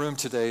person in the room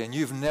today and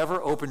you've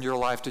never opened your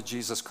life to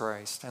Jesus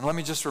Christ. And let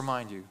me just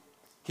remind you,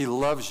 he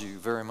loves you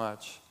very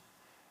much.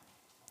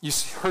 You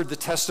heard the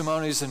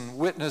testimonies and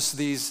witnessed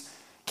these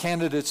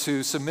candidates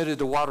who submitted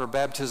to water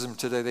baptism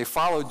today. They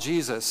followed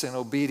Jesus in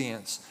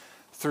obedience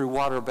through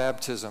water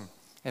baptism.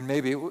 And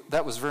maybe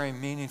that was very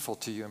meaningful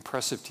to you,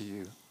 impressive to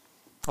you.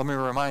 Let me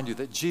remind you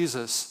that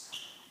Jesus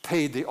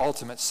paid the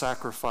ultimate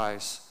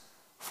sacrifice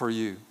for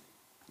you.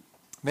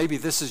 Maybe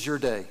this is your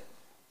day.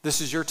 This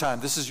is your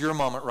time. This is your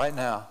moment right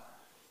now.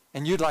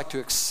 And you'd like to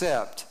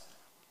accept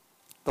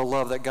the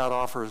love that God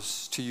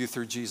offers to you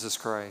through Jesus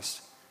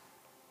Christ.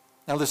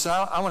 Now listen,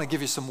 I want to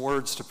give you some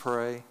words to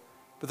pray,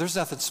 but there's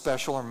nothing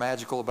special or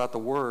magical about the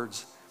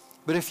words.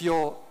 But if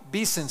you'll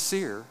be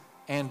sincere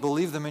and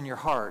believe them in your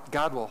heart,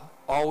 God will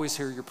always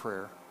hear your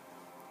prayer.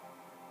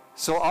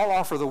 So I'll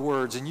offer the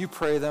words and you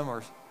pray them,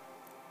 or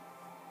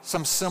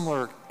some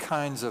similar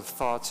kinds of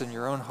thoughts in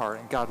your own heart,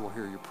 and God will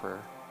hear your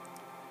prayer.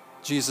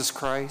 Jesus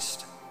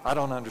Christ, I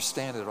don't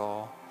understand it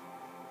all,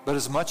 but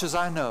as much as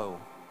I know,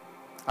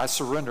 I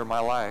surrender my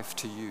life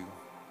to you.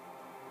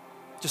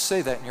 Just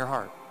say that in your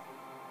heart.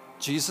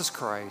 Jesus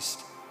Christ,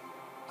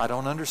 I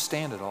don't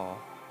understand it all,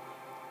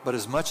 but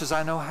as much as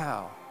I know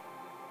how,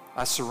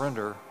 I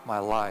surrender my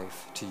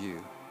life to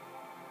you.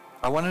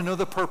 I want to know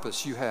the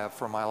purpose you have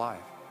for my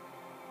life.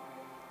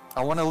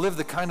 I want to live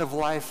the kind of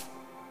life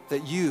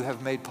that you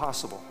have made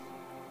possible.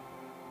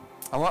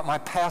 I want my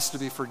past to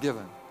be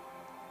forgiven.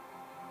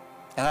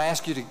 And I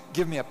ask you to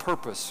give me a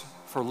purpose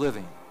for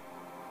living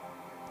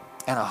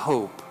and a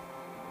hope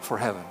for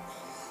heaven.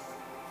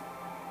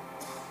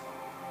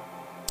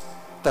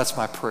 That's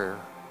my prayer.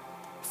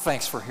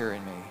 Thanks for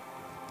hearing me.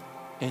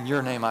 In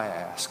your name I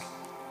ask.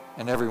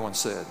 And everyone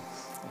said,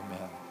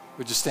 amen.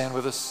 Would you stand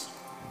with us?